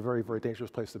 which makes it a very, very dangerous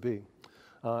place to be.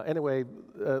 Anyway,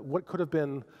 what could have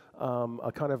been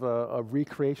a kind of a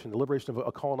recreation, the liberation of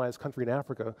a colonized country in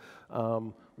Africa,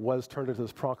 was turned into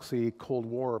this proxy Cold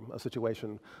War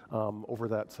situation over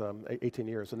that 18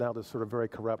 years. And now this sort of very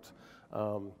corrupt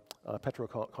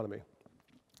petro-economy.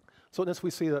 So in this,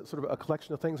 we see that sort of a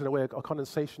collection of things, in a way, a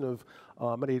condensation of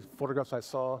many photographs I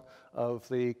saw of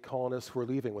the colonists who are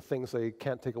leaving with things they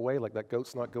can't take away, like that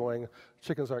goat's not going,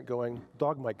 chickens aren't going,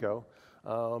 dog might go.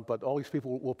 But all these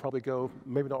people will probably go,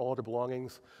 maybe not all their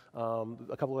belongings.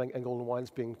 A couple of Angolan wines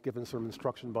being given some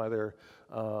instruction by their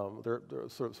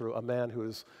sort of a man who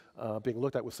is being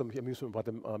looked at with some amusement by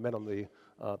the men on the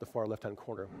far left-hand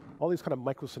corner. All these kind of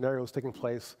micro scenarios taking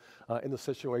place in the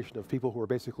situation of people who are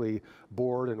basically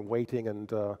bored and waiting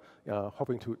and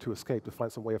hoping to escape, to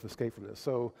find some way of escape from this.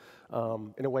 So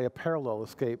in a way, a parallel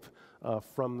escape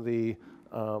from the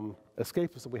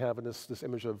escapism we have in this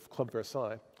image of Club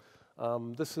Versailles.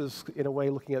 This is, in a way,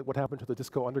 looking at what happened to the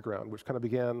disco underground, which kind of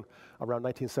began around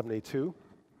 1972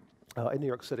 in New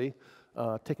York City,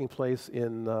 taking place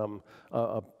in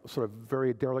sort of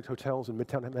very derelict hotels in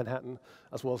Midtown Manhattan,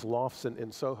 as well as lofts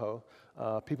in Soho.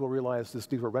 People realized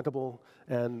these were rentable,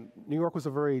 and New York was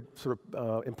a very sort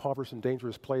of impoverished and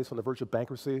dangerous place on the verge of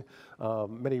bankruptcy.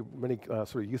 Many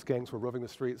sort of youth gangs were roving the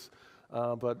streets.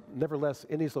 But nevertheless,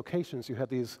 in these locations, you had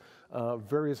these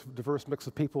various diverse mix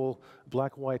of people,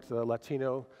 black, white,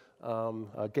 Latino,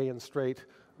 gay and straight,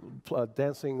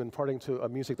 dancing and partying to a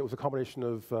music that was a combination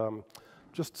of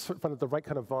just sort of the right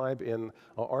kind of vibe in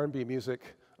R&B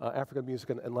music, African music,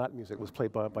 and Latin music. It was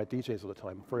played by DJs at the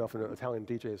time, very often Italian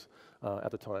DJs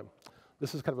at the time.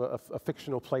 This is kind of a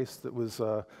fictional place that was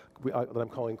that I'm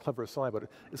calling Club Versailles, but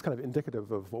it's kind of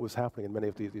indicative of what was happening in many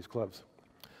of these clubs.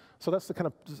 So that's the kind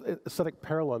of aesthetic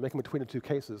parallel I'm making between the two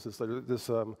cases, is that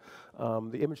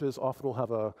the images often will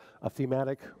have a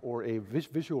thematic or a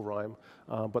visual rhyme,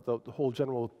 but the whole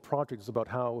general project is about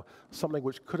how something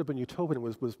which could have been utopian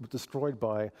was destroyed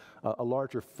by a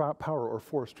larger power or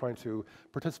force trying to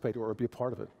participate or be a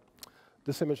part of it.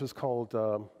 This image is called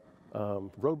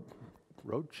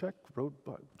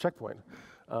Checkpoint.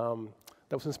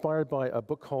 That was inspired by a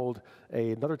book called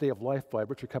Another Day of Life by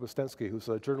Richard Kapustensky, who's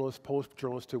a journalist, Polish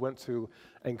journalist who went to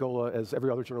Angola as every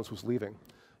other journalist was leaving.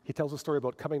 He tells a story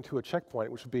about coming to a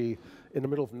checkpoint, which would be in the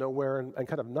middle of nowhere and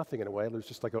kind of nothing in a way. There's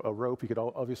just like a rope. You could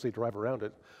obviously drive around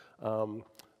it.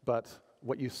 But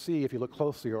what you see, if you look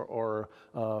closely, are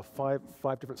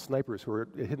five different snipers who are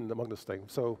hidden among this thing.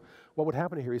 So what would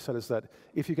happen here, he said, is that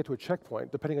if you get to a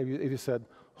checkpoint, depending on if you said,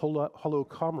 hello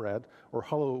comrade, or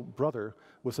hello brother,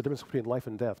 was the difference between life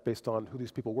and death based on who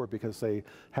these people were, because they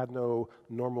had no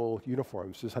normal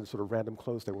uniforms, just had sort of random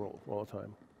clothes they wore all the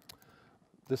time.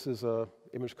 This is an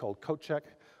image called Coat Check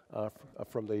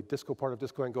from the disco part of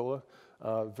Disco Angola.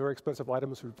 Very expensive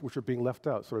items which are being left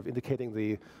out, sort of indicating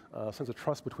the sense of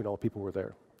trust between all the people who were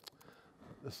there.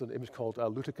 This is an image called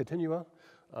Luta Continua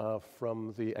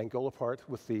from the Angola part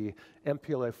with the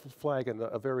MPLA flag and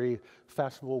a very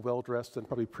fashionable, well-dressed, and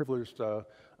probably privileged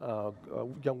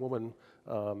young woman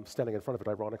standing in front of it,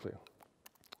 ironically.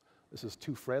 This is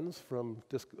two friends from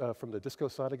the disco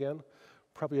side again.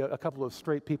 Probably a couple of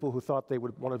straight people who thought they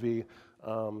would want to be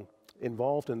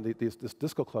involved in this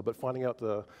disco club, but finding out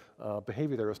the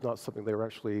behavior there is not something they were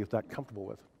actually that comfortable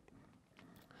with.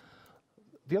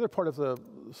 The other part of the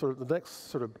next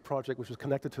sort of project, which is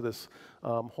connected to this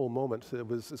whole moment,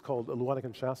 is called Luanda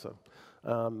Kinshasa.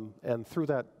 And through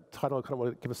that title, I kind of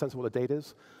want to give a sense of what the date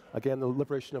is. Again, the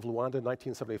liberation of Luanda in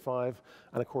 1975,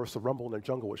 and of course the rumble in the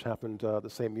jungle, which happened the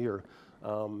same year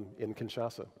in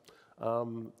Kinshasa.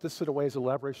 This, in a way, is an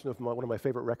elaboration of one of my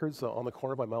favorite records, On the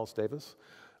Corner by Miles Davis,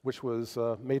 which was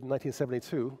made in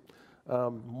 1972.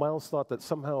 Miles thought that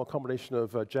somehow a combination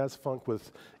of jazz funk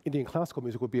with Indian classical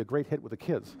music would be a great hit with the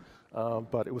kids,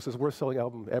 but it was his worst-selling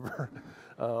album ever,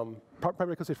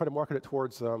 primarily because they tried to market it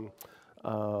towards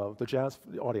the jazz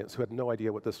audience who had no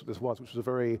idea what this was, which was a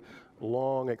very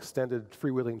long, extended,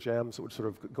 freewheeling jams that would sort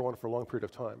of go on for a long period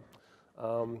of time.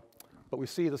 But we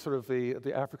see the sort of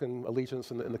the African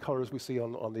allegiance in the colors we see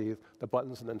on the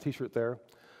buttons and then T-shirt there.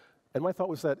 And my thought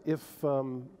was that if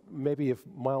maybe if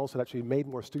Miles had actually made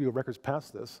more studio records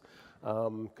past this,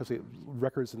 because the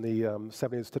records in the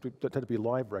 70s tend to be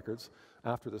live records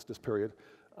after this period,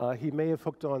 he may have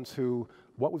hooked on to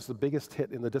what was the biggest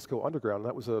hit in the disco underground.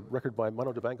 That was a record by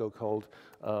Mano Dibango called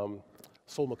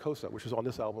Soul Makossa, which is on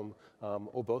this album,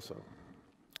 Obosa.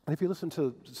 And if you listen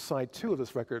to side 2 of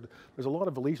this record, there's a lot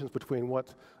of allegiance between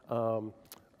what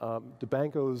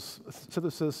Dibango's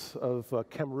synthesis of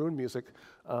Cameroon music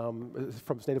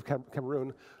from his native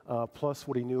Cameroon, plus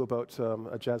what he knew about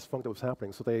a jazz funk that was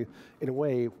happening. So they, in a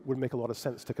way, would make a lot of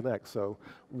sense to connect. So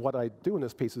what I do in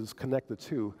this piece is connect the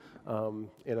two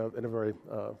in a very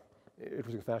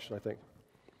interesting fashion, I think.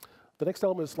 The next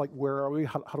element is like, where are we?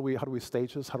 How do we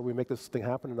stage this? How do we make this thing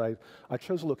happen? And I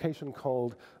chose a location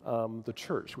called the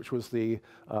Church, which was the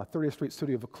 30th Street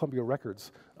studio of Columbia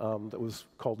Records that was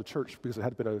called the Church because it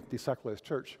had been a desacralized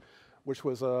church, which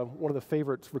was one of the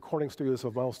favorite recording studios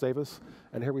of Miles Davis.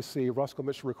 And here we see Roscoe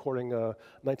Mitchell recording a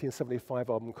 1975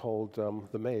 album called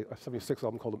The Maze, a 76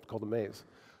 album called The Maze.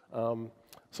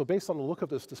 So based on the look of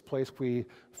this place, we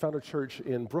found a church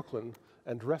in Brooklyn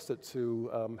and dressed it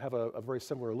to have a very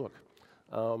similar look.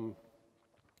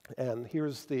 And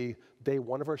here's the day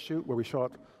 1 of our shoot where we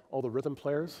shot all the rhythm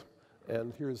players.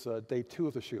 And here's day 2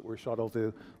 of the shoot where we shot all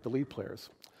the lead players.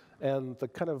 And the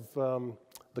kind of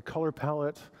the color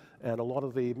palette and a lot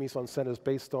of the mise-en-scène is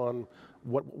based on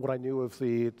what I knew of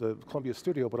the Columbia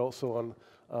studio, but also on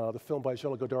the film by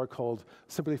Jean Godard called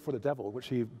Sympathy for the Devil, which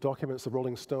he documents the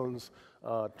Rolling Stones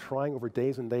trying over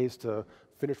days and days to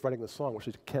finish writing the song, which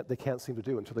they can't seem to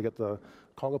do until they get the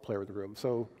conga player in the room.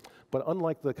 So, but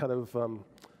unlike the kind of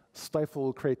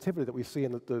stifled creativity that we see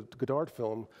in the Godard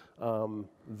film,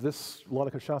 this La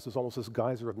Kinshasa is almost this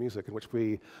geyser of music in which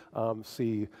we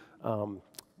see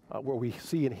where we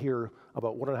see and hear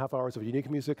about 1.5 hours of unique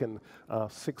music and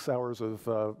 6 hours of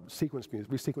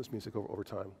resequenced music over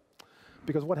time.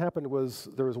 Because what happened was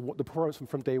there was the performance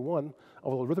from day 1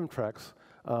 of all the rhythm tracks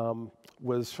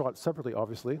was shot separately,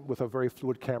 obviously, with a very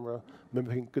fluid camera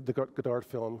mimicking the Godard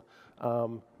film,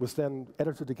 was then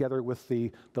edited together with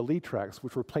the lead tracks,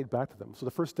 which were played back to them. So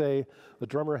the first day, the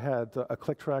drummer had a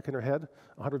click track in her head,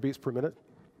 100 beats per minute,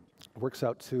 works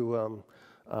out to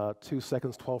 2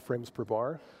 seconds, 12 frames per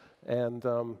bar. And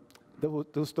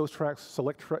those tracks,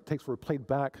 takes were played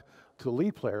back to the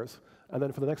lead players. And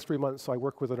then for the next 3 months, I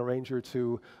worked with an arranger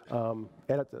to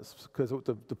edit this. Because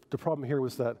the problem here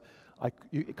was that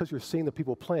because you're seeing the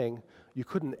people playing, you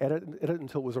couldn't edit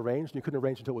until it was arranged, and you couldn't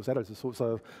arrange until it was edited.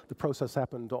 So the process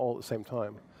happened all at the same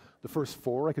time. The first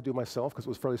 4 I could do myself because it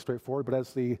was fairly straightforward, but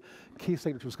as the key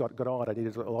signatures got on, I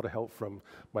needed a lot of help from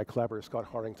my collaborator, Scott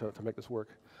Harding, to make this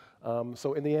work.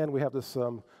 So in the end, we have this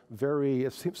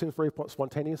it seems very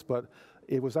spontaneous, but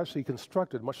it was actually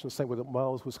constructed much in the same way that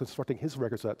Miles was constructing his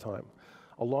records at that time.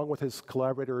 Along with his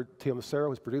collaborator, Tio Macero,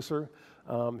 his producer,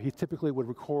 he typically would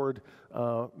record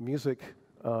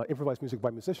improvised music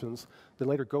by musicians, then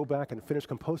later go back and finish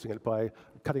composing it by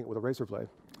cutting it with a razor blade.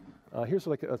 Here's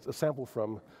like a sample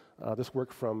from this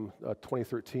work from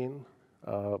 2013,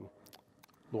 Luana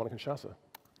Kinshasa.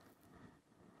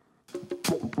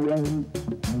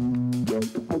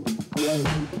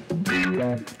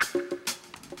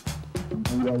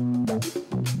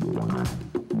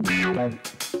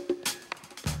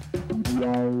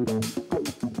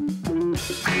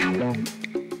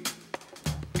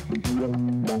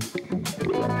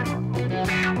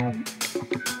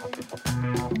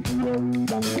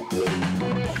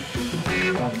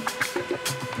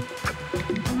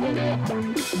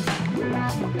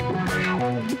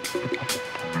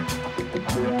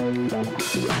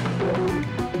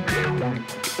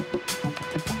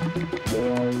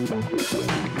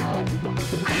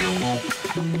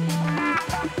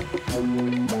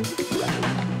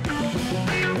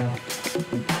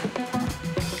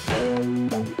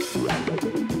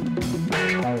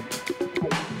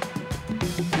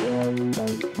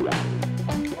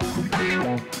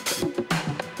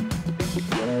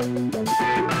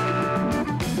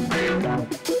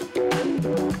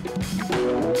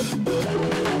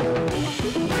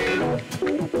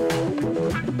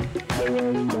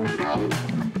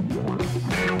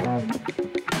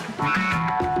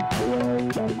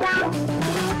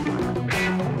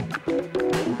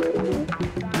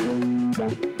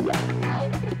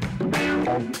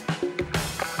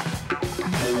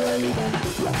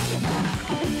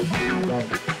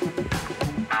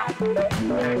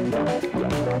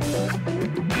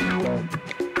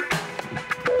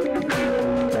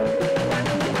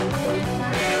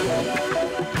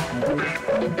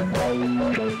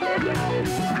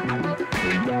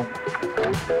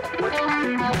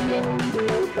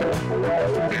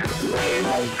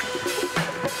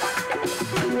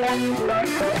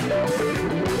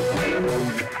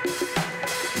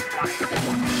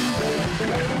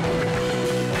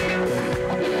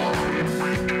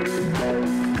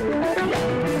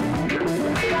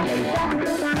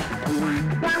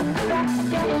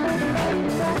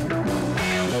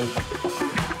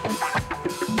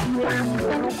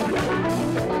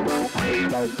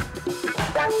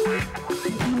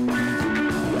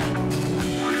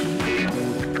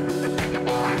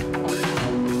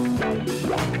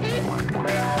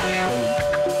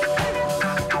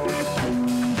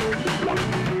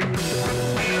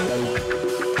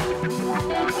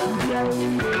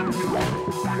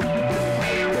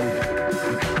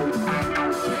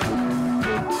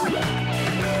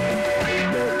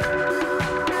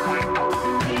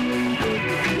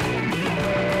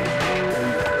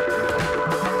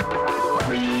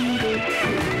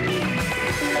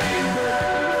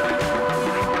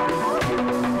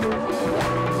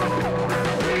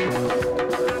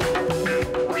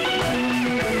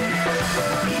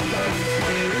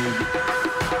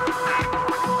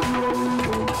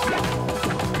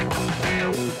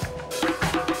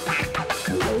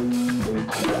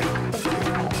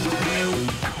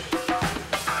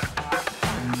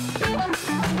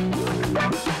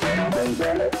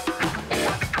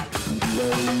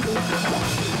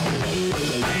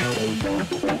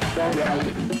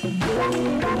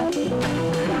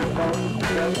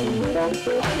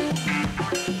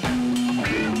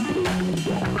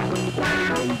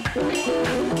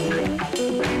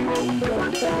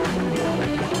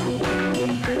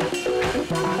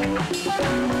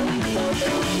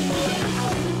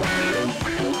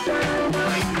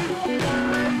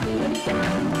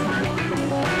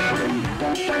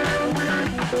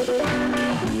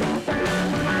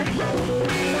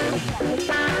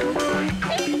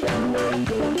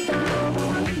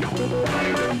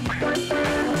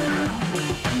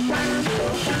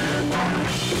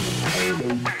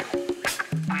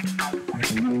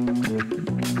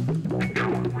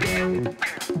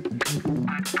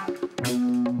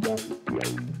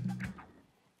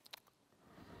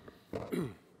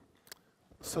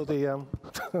 So the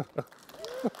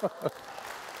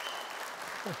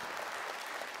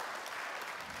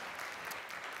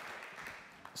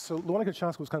so Luana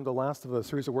Kaczynski was kind of the last of a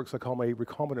series of works I call my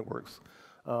recombinant works.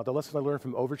 The lesson I learned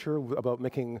from Overture about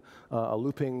making a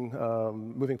looping,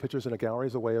 moving pictures in a gallery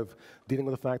as a way of dealing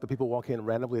with the fact that people walk in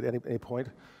randomly at any point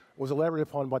was elaborated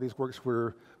upon by these works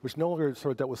which no longer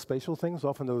sort of dealt with spatial things.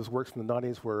 Often those works from the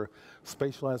 90s were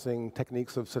spatializing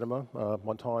techniques of cinema,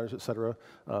 montage, etc.,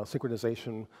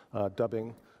 synchronization,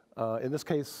 dubbing. In this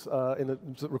case, in the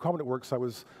recombinant works, I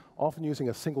was often using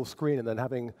a single screen and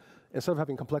then instead of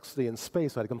having complexity in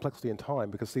space, I had complexity in time,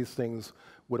 because these things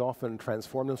would often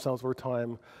transform themselves over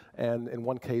time, and in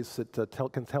one case, it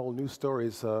can tell new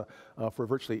stories for a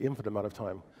virtually infinite amount of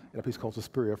time, in a piece called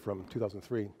Suspiria from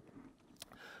 2003.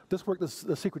 This work,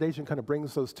 The Secret Agent, kind of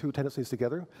brings those two tendencies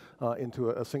together into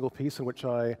a single piece in which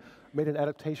I made an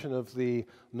adaptation of the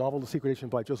novel The Secret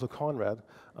Agent by Joseph Conrad,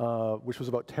 which was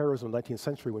about terrorism in the 19th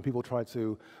century when people tried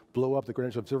to blow up the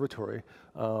Greenwich Observatory,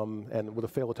 and with a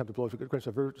failed attempt to blow up the Greenwich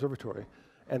Observatory,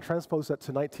 and transposed that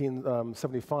to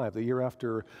 1975, the year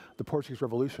after the Portuguese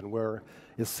Revolution, where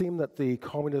it seemed that the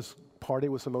Communist Party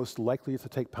was the most likely to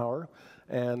take power.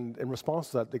 And in response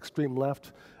to that, the extreme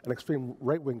left and extreme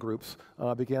right-wing groups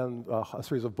began a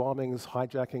series of bombings,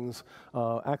 hijackings,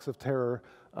 acts of terror,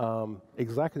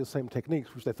 exactly the same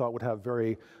techniques, which they thought would have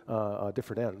very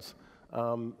different ends.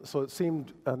 So it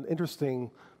seemed an interesting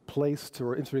place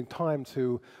or interesting time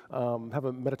to have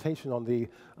a meditation on the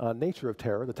nature of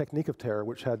terror, the technique of terror,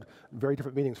 which had very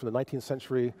different meanings from the 19th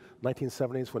century,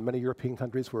 1970s, when many European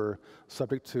countries were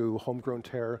subject to homegrown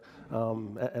terror,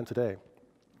 and today.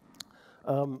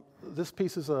 This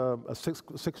piece is a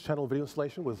six-channel video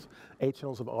installation with 8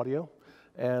 channels of audio,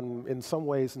 and in some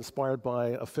ways inspired by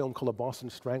a film called A Boston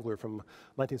Strangler from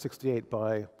 1968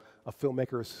 by a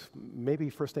filmmaker, maybe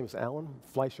first name is Alan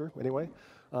Fleischer, anyway.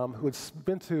 who had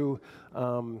been to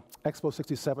Expo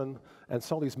 67 and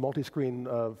saw these multi-screen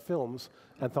films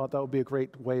and thought that would be a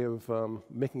great way of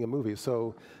making a movie.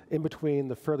 So in between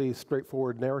the fairly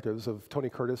straightforward narratives of Tony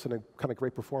Curtis and a kind of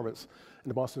great performance in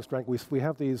the Boston Strangler, we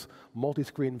have these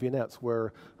multi-screen vignettes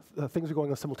where things are going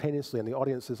on simultaneously, and the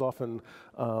audience is often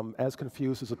as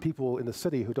confused as the people in the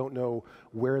city who don't know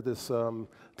where this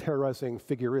terrorizing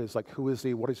figure is, like who is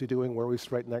he, what is he doing, where will he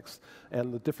strike next,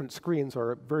 and the different screens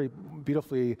are very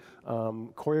beautifully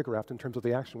choreographed in terms of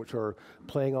the action, which are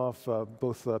playing off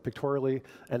both pictorially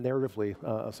and narratively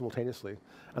simultaneously.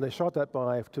 And they shot that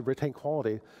by, to retain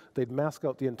quality, they'd mask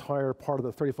out the entire part of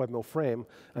the 35mm frame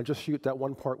and just shoot that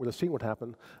one part where the scene would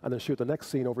happen, and then shoot the next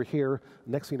scene over here,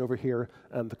 next scene over here,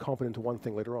 and to comp it into one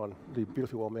thing later on. The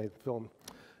beautifully well-made film.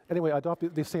 Anyway, I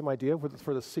adopted the same idea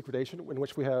for the Secret Agent, in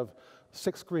which we have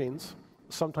 6 screens.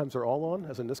 Sometimes they're all on,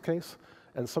 as in this case,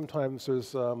 and sometimes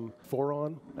there's 4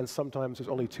 on, and sometimes there's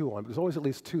only 2 on. But there's always at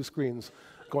least 2 screens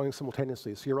going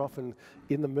simultaneously, so you're often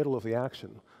in the middle of the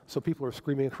action. So people are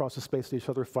screaming across the space to each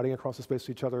other, fighting across the space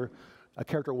to each other. A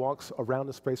character walks around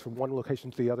the space from one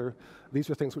location to the other. These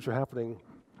are things which are happening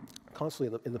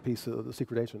constantly in the piece of The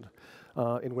Secret Agent,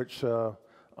 in which our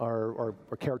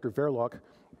character Verloc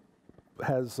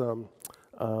has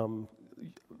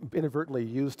inadvertently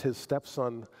used his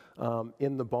stepson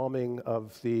in the bombing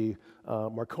of the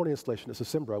Marconi installation at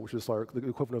Sisimbra, which is the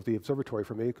equivalent of the observatory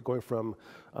for me, going from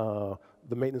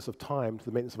the maintenance of time to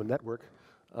the maintenance of a network.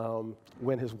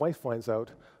 When his wife finds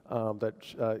out that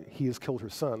he has killed her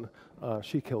son,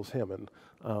 she kills him, and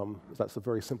that's a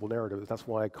very simple narrative. That's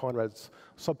why Conrad's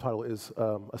subtitle is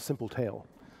A Simple Tale.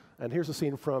 And here's a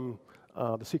scene from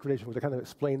The Secret Agent, which kind of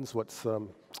explains what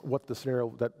the scenario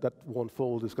that will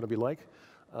unfold is going to be like.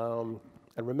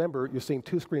 And remember, you're seeing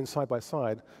 2 screens side by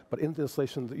side, but in the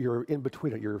installation, you're in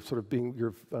between it. You're sort of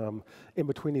in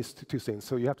between these 2 scenes.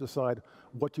 So you have to decide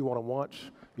what you want to watch.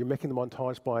 You're making the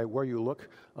montage by where you look,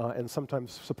 and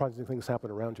sometimes surprising things happen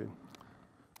around you.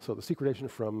 So The Secret Agent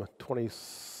from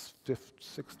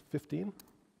 2015.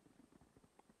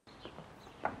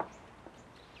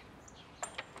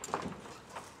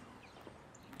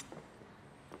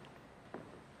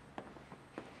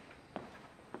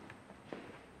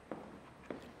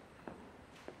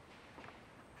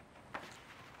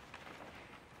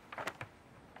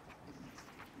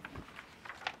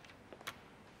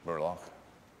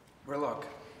 Verloc.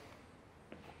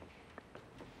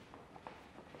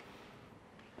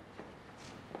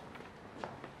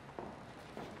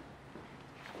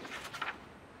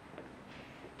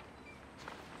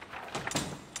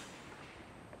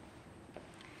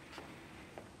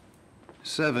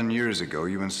 "7 years ago,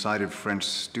 you incited French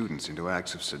students into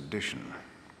acts of sedition.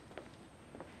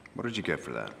 What did you get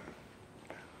for that?"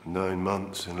 9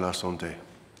 months in La Santé.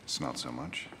 It's not so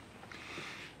much.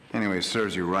 Anyway, it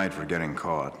serves you right for getting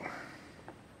caught.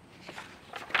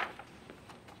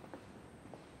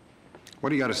 What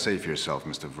do you got to say for yourself,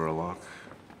 Mr. Verloc?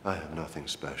 I have nothing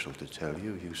special to tell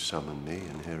you. You summoned me,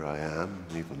 and here I am,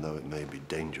 even though it may be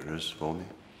dangerous for me.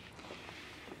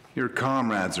 Your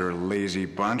comrades are a lazy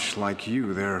bunch like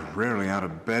you. They're rarely out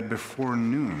of bed before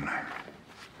noon.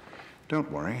 Don't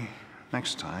worry.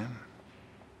 Next time,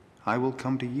 I will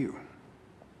come to you.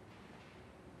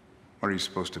 What are you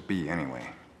supposed to be, anyway?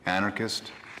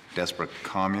 Anarchist? Desperate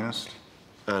communist?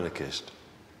 Anarchist.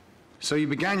 So you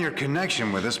began your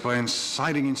connection with us by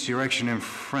inciting insurrection in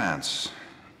France.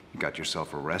 You got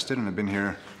yourself arrested and have been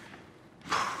here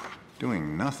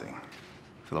doing nothing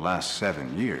for the last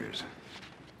 7 years.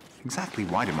 Exactly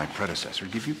why did my predecessor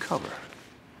give you cover?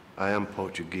 I am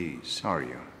Portuguese. Are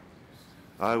you?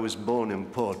 I was born in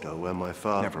Porto, where my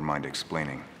father... Never mind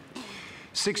explaining.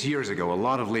 6 years ago, a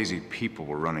lot of lazy people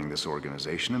were running this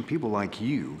organization, and people like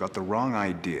you got the wrong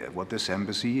idea of what this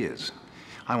embassy is.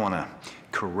 I want to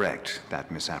correct that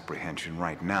misapprehension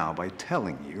right now by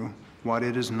telling you what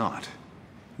it is not.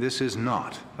 This is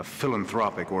not a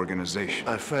philanthropic organization.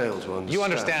 I fail to understand. You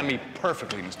understand me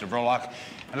perfectly, Mr. Verloc.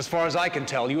 And as far as I can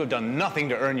tell, you have done nothing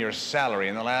to earn your salary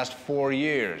in the last 4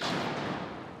 years.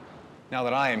 Now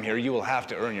that I am here, you will have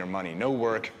to earn your money. No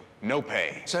work, no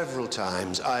pay. Several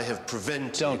times I have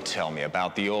prevented... Don't tell me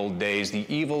about the old days. The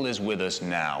evil is with us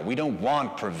now. We don't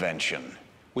want prevention.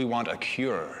 We want a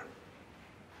cure.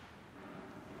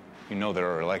 You know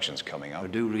there are elections coming up. I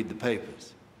do read the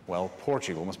papers. Well,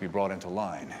 Portugal must be brought into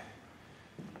line.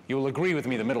 You will agree with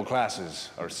me the middle classes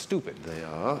are stupid. They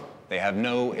are. They have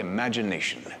no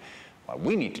imagination. What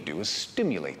we need to do is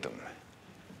stimulate them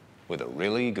with a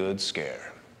really good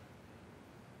scare.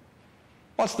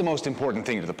 What's the most important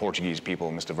thing to the Portuguese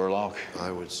people, Mr. Verloc? I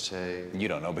would say... You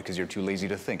don't know because you're too lazy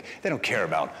to think. They don't care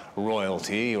about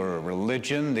royalty or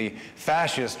religion. The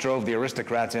fascists drove the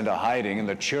aristocrats into hiding, and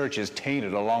the church is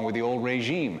tainted along with the old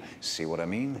regime. See what I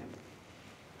mean?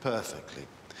 Perfectly.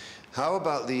 How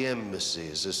about the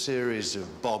embassies? A series of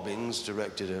bombings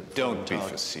directed at... Don't be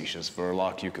facetious,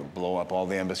 Verloc. You could blow up all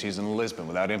the embassies in Lisbon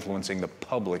without influencing the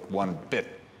public one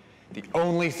bit. The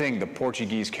only thing the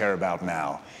Portuguese care about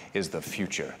now is the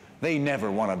future. They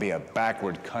never want to be a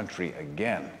backward country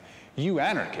again. You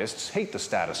anarchists hate the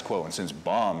status quo, and since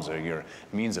bombs are your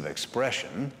means of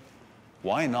expression,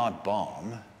 why not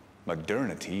bomb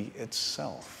modernity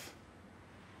itself?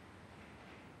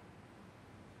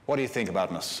 What do you think about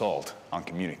an assault on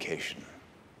communication?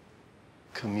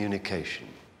 Communication?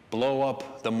 Blow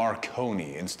up the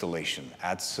Marconi installation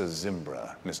at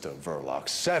Sesimbra, Mr. Verloc.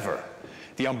 Sever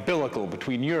the umbilical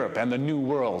between Europe and the New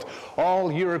World. All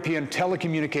European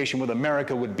telecommunication with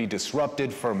America would be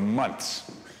disrupted for months.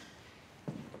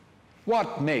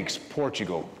 What makes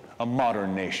Portugal a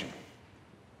modern nation?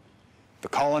 The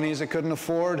colonies it couldn't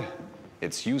afford?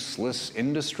 Its useless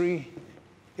industry?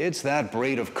 It's that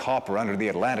braid of copper under the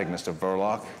Atlantic, Mr.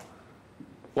 Verloc.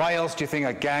 Why else do you think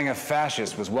a gang of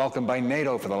fascists was welcomed by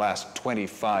NATO for the last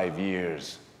 25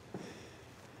 years?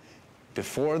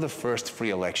 Before the first free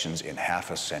elections in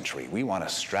half a century, we want a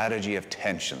strategy of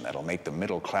tension that'll make the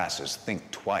middle classes think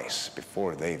twice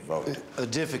before they vote. A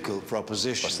difficult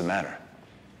proposition. What's the matter?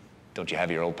 Don't you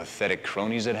have your old pathetic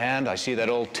cronies at hand? I see that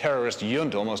old terrorist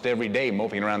junta almost every day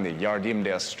moping around the Jardim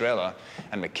de Estrela,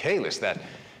 and Michaelis, that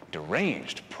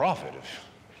deranged prophet of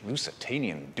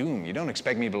Lusitanian doom. You don't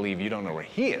expect me to believe you don't know where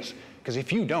he is, because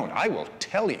if you don't, I will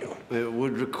tell you. It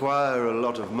would require a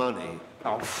lot of money.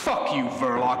 Oh, fuck you,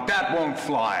 Verloc. That won't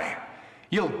fly.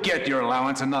 You'll get your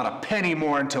allowance and not a penny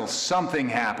more until something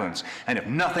happens. And if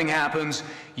nothing happens,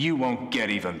 you won't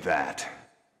get even that.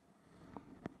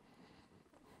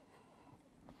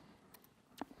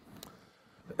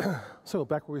 So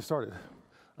back where we started,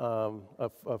 a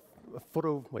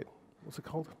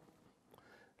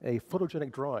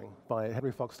photogenic drawing by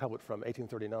Henry Fox Talbot from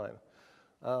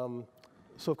 1839.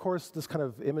 So of course, this kind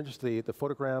of image, the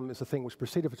photogram, is the thing which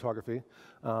preceded photography.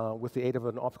 With the aid of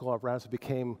an optical apparatus, it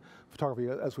became photography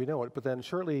as we know it. But then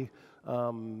shortly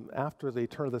after the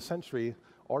turn of the century,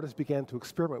 artists began to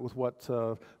experiment with what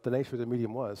the nature of the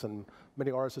medium was. And many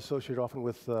artists associated often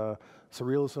with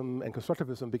surrealism and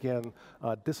constructivism began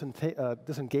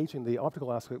disengaging the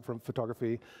optical aspect from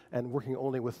photography and working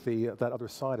only with that other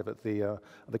side of it, the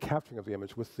capturing of the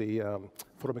image with the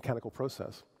photomechanical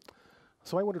process.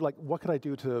 So I wondered, like, what could I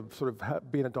do to sort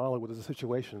of be in a dialogue with the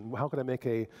situation? How could I make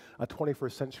a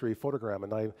 21st century photogram?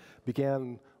 And I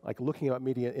began like looking at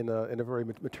media in a very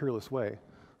materialist way.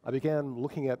 I began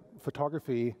looking at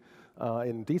photography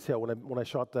in detail when I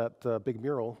shot that big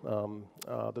mural,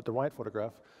 the riot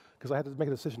photograph, because I had to make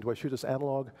a decision: do I shoot this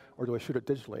analog or do I shoot it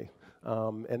digitally?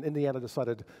 And in the end, I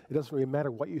decided it doesn't really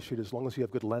matter what you shoot as long as you have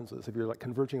good lenses. If you're like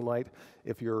converging light,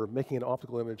 if you're making an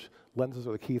optical image, lenses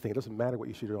are the key thing. It doesn't matter what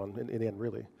you shoot it on in the end,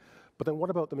 really. But then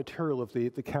what about the material of the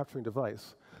capturing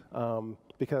device?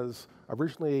 Because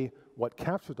originally, what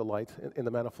captured the light in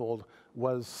the manifold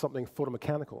was something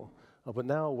photomechanical. But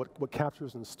now what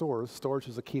captures and stores, storage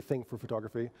is a key thing for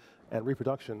photography, and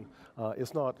reproduction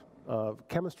is not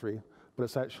chemistry, but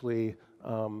it's actually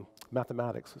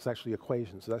mathematics. It's actually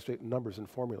equations. It's actually numbers and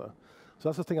formula. So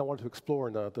that's the thing I wanted to explore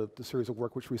in the series of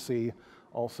work which we see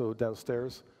also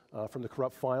downstairs, from the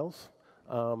corrupt files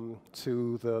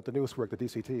to the newest work, the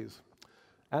DCTs.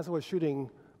 As I was shooting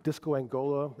Disco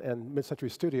Angola and Mid-Century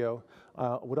Studio,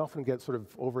 I would often get sort of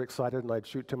overexcited and I'd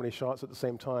shoot too many shots at the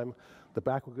same time. The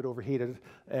back would get overheated,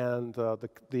 and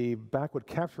the back would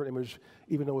capture an image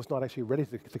even though it's not actually ready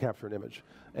to capture an image.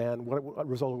 And what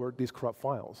resulted were these corrupt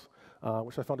files,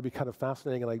 which I found to be kind of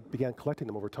fascinating, and I began collecting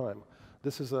them over time.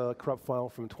 This is a corrupt file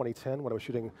from 2010 when I was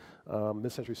shooting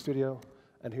Mid-Century Studio,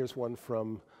 and here's one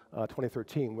from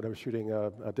 2013 when I was shooting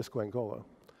Disco Angola.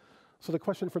 So the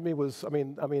question for me was, I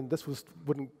mean, this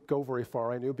wouldn't go very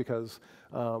far, I knew, because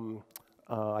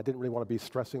I didn't really want to be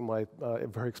stressing my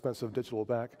very expensive digital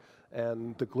back,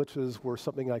 and the glitches were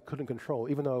something I couldn't control,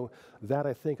 even though that,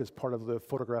 I think, is part of the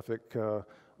photographic,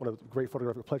 one of the great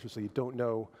photographic pleasures, that you don't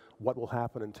know what will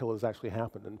happen until it's actually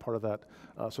happened, and part of that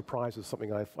surprise is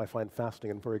something I find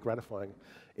fascinating and very gratifying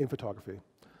in photography.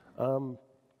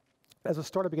 As a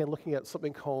start, I began looking at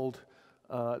something called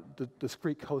the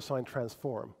discrete cosine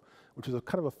transform, which is a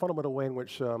kind of a fundamental way in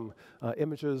which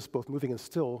images, both moving and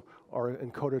still, are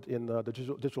encoded in the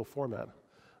digital format.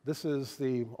 This is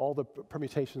all the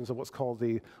permutations of what's called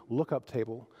the lookup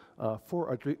table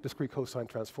for a discrete cosine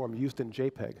transform used in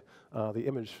JPEG, the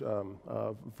image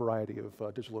variety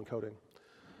of digital encoding.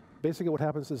 Basically, what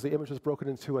happens is the image is broken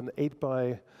into an 8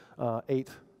 by 8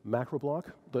 macro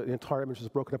block. The entire image is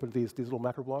broken up into these little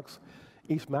macro blocks.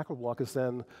 Each macro block is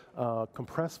then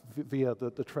compressed via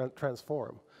the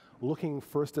transform. Looking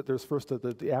first at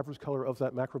the average color of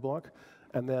that macro block,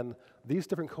 and then these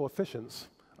different coefficients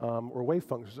or wave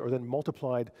functions are then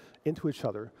multiplied into each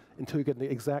other until you get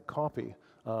the exact copy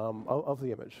of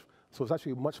the image. So it's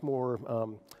actually much more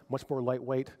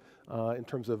lightweight in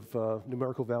terms of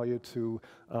numerical value to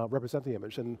represent the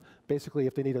image. And basically,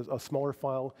 if they need a smaller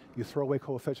file, you throw away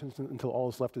coefficients until all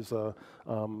is left is a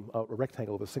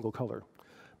rectangle of a single color.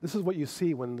 This is what you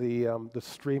see when the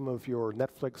stream of your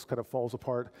Netflix kind of falls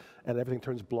apart and everything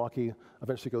turns blocky,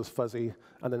 eventually goes fuzzy,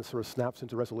 and then sort of snaps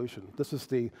into resolution. This is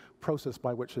the process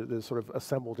by which it is sort of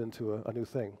assembled into a new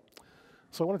thing.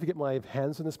 So I wanted to get my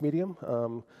hands in this medium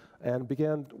and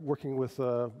began working with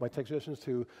my technicians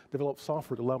to develop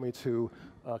software to allow me to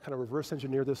kind of reverse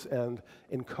engineer this and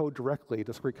encode directly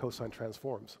discrete cosine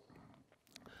transforms.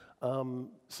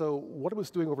 So what it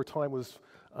was doing over time was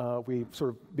we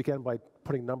sort of began by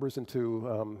putting numbers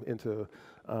into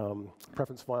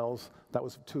preference files. That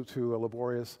was too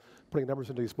laborious. Putting numbers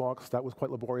into these blocks, that was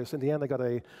quite laborious. In the end, I got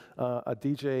a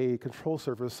DJ control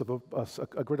surface of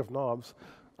a grid of knobs,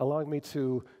 allowing me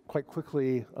to quite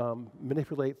quickly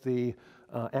manipulate the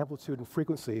amplitude and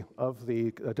frequency of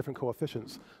the different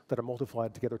coefficients that are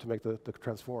multiplied together to make the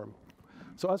transform.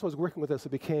 So as I was working with this,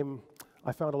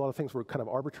 I found a lot of things were kind of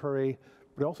arbitrary,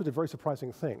 but it also did very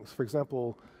surprising things. For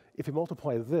example, if you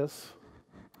multiply this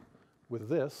with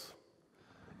this,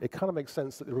 it kind of makes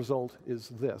sense that the result is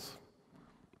this.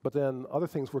 But then other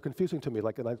things were confusing to me,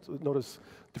 and I noticed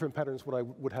different patterns when I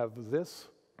would have this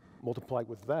multiplied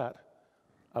with that,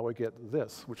 I would get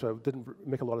this, which didn't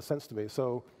make a lot of sense to me.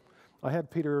 So I had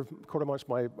Peter Kortemansch,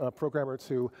 my programmer,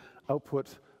 to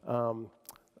output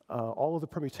all of the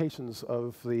permutations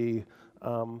of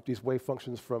these wave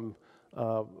functions from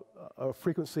a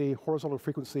frequency, horizontal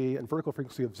frequency, and vertical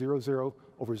frequency of 0, 0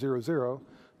 over 0, 0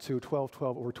 to 12,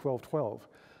 12 over 12, 12.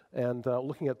 And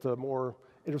looking at the more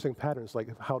interesting patterns, like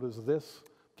how does this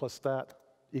plus that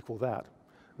equal that,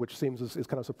 which seems is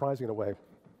kind of surprising in a way.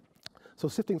 So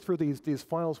sifting through these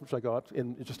files which I got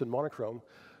just in monochrome,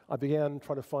 I began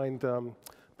trying to find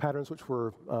patterns which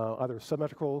were either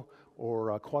symmetrical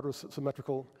or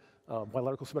quadrisymmetrical,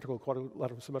 bilateral symmetrical,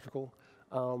 quadrilateral symmetrical,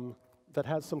 that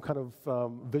had some kind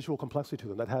of visual complexity to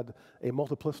them, that had a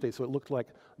multiplicity, so it looked like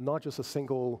not just a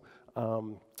single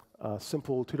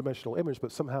simple two-dimensional image,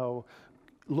 but somehow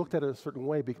looked at it a certain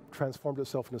way, transformed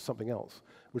itself into something else,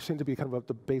 which seemed to be kind of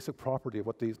the basic property of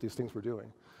what these things were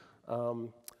doing.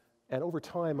 And over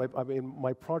time,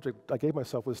 my project I gave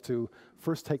myself was to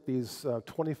first take these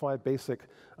 25 basic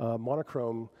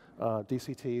monochrome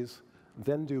DCTs,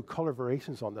 then do color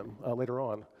variations on them later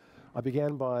on. I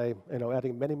began by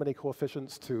adding many, many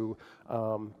coefficients to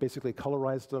basically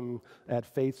colorize them, add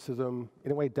fades to them,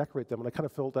 in a way decorate them, and I kind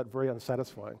of felt that very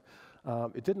unsatisfying.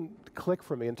 It didn't click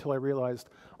for me until I realized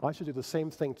I should do the same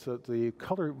thing to the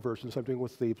color versions I'm doing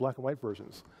with the black and white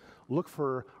versions. Look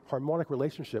for harmonic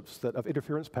relationships of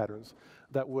interference patterns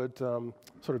that would sort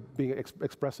of be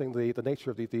expressing the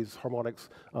nature of these harmonics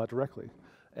directly.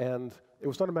 And it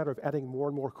was not a matter of adding more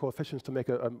and more coefficients to make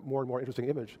a more and more interesting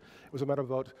image. It was a matter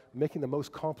about making the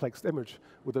most complex image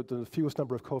with the fewest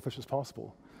number of coefficients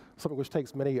possible. Something which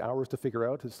takes many hours to figure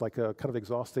out. It's like kind of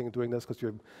exhausting doing this because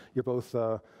you're both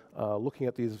looking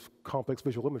at these complex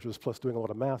visual images plus doing a lot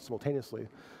of math simultaneously.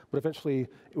 But eventually,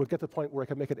 it would get to the point where I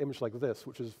could make an image like this,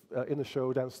 which is in the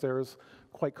show downstairs,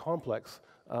 quite complex,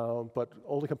 but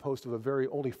only composed of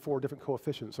only 4 different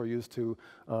coefficients are used to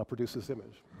produce this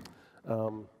image.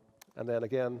 And then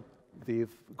again,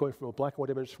 going from a black and white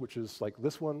image, which is like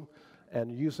this one,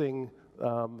 and using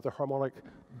the harmonic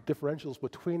differentials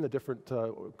between the different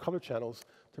color channels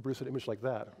to produce an image like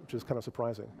that, which is kind of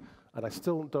surprising. And I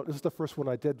still don't, this is the first one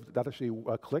I did that actually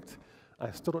clicked. I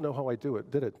still don't know how I did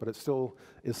it, but it still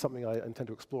is something I intend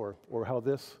to explore, or how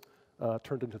this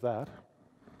turned into that,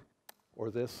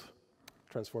 or this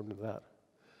transformed into that.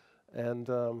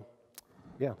 And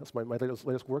yeah, that's my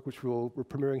latest work, which we're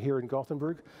premiering here in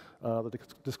Gothenburg, the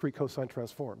discrete cosine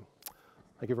transform.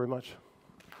 Thank you very much.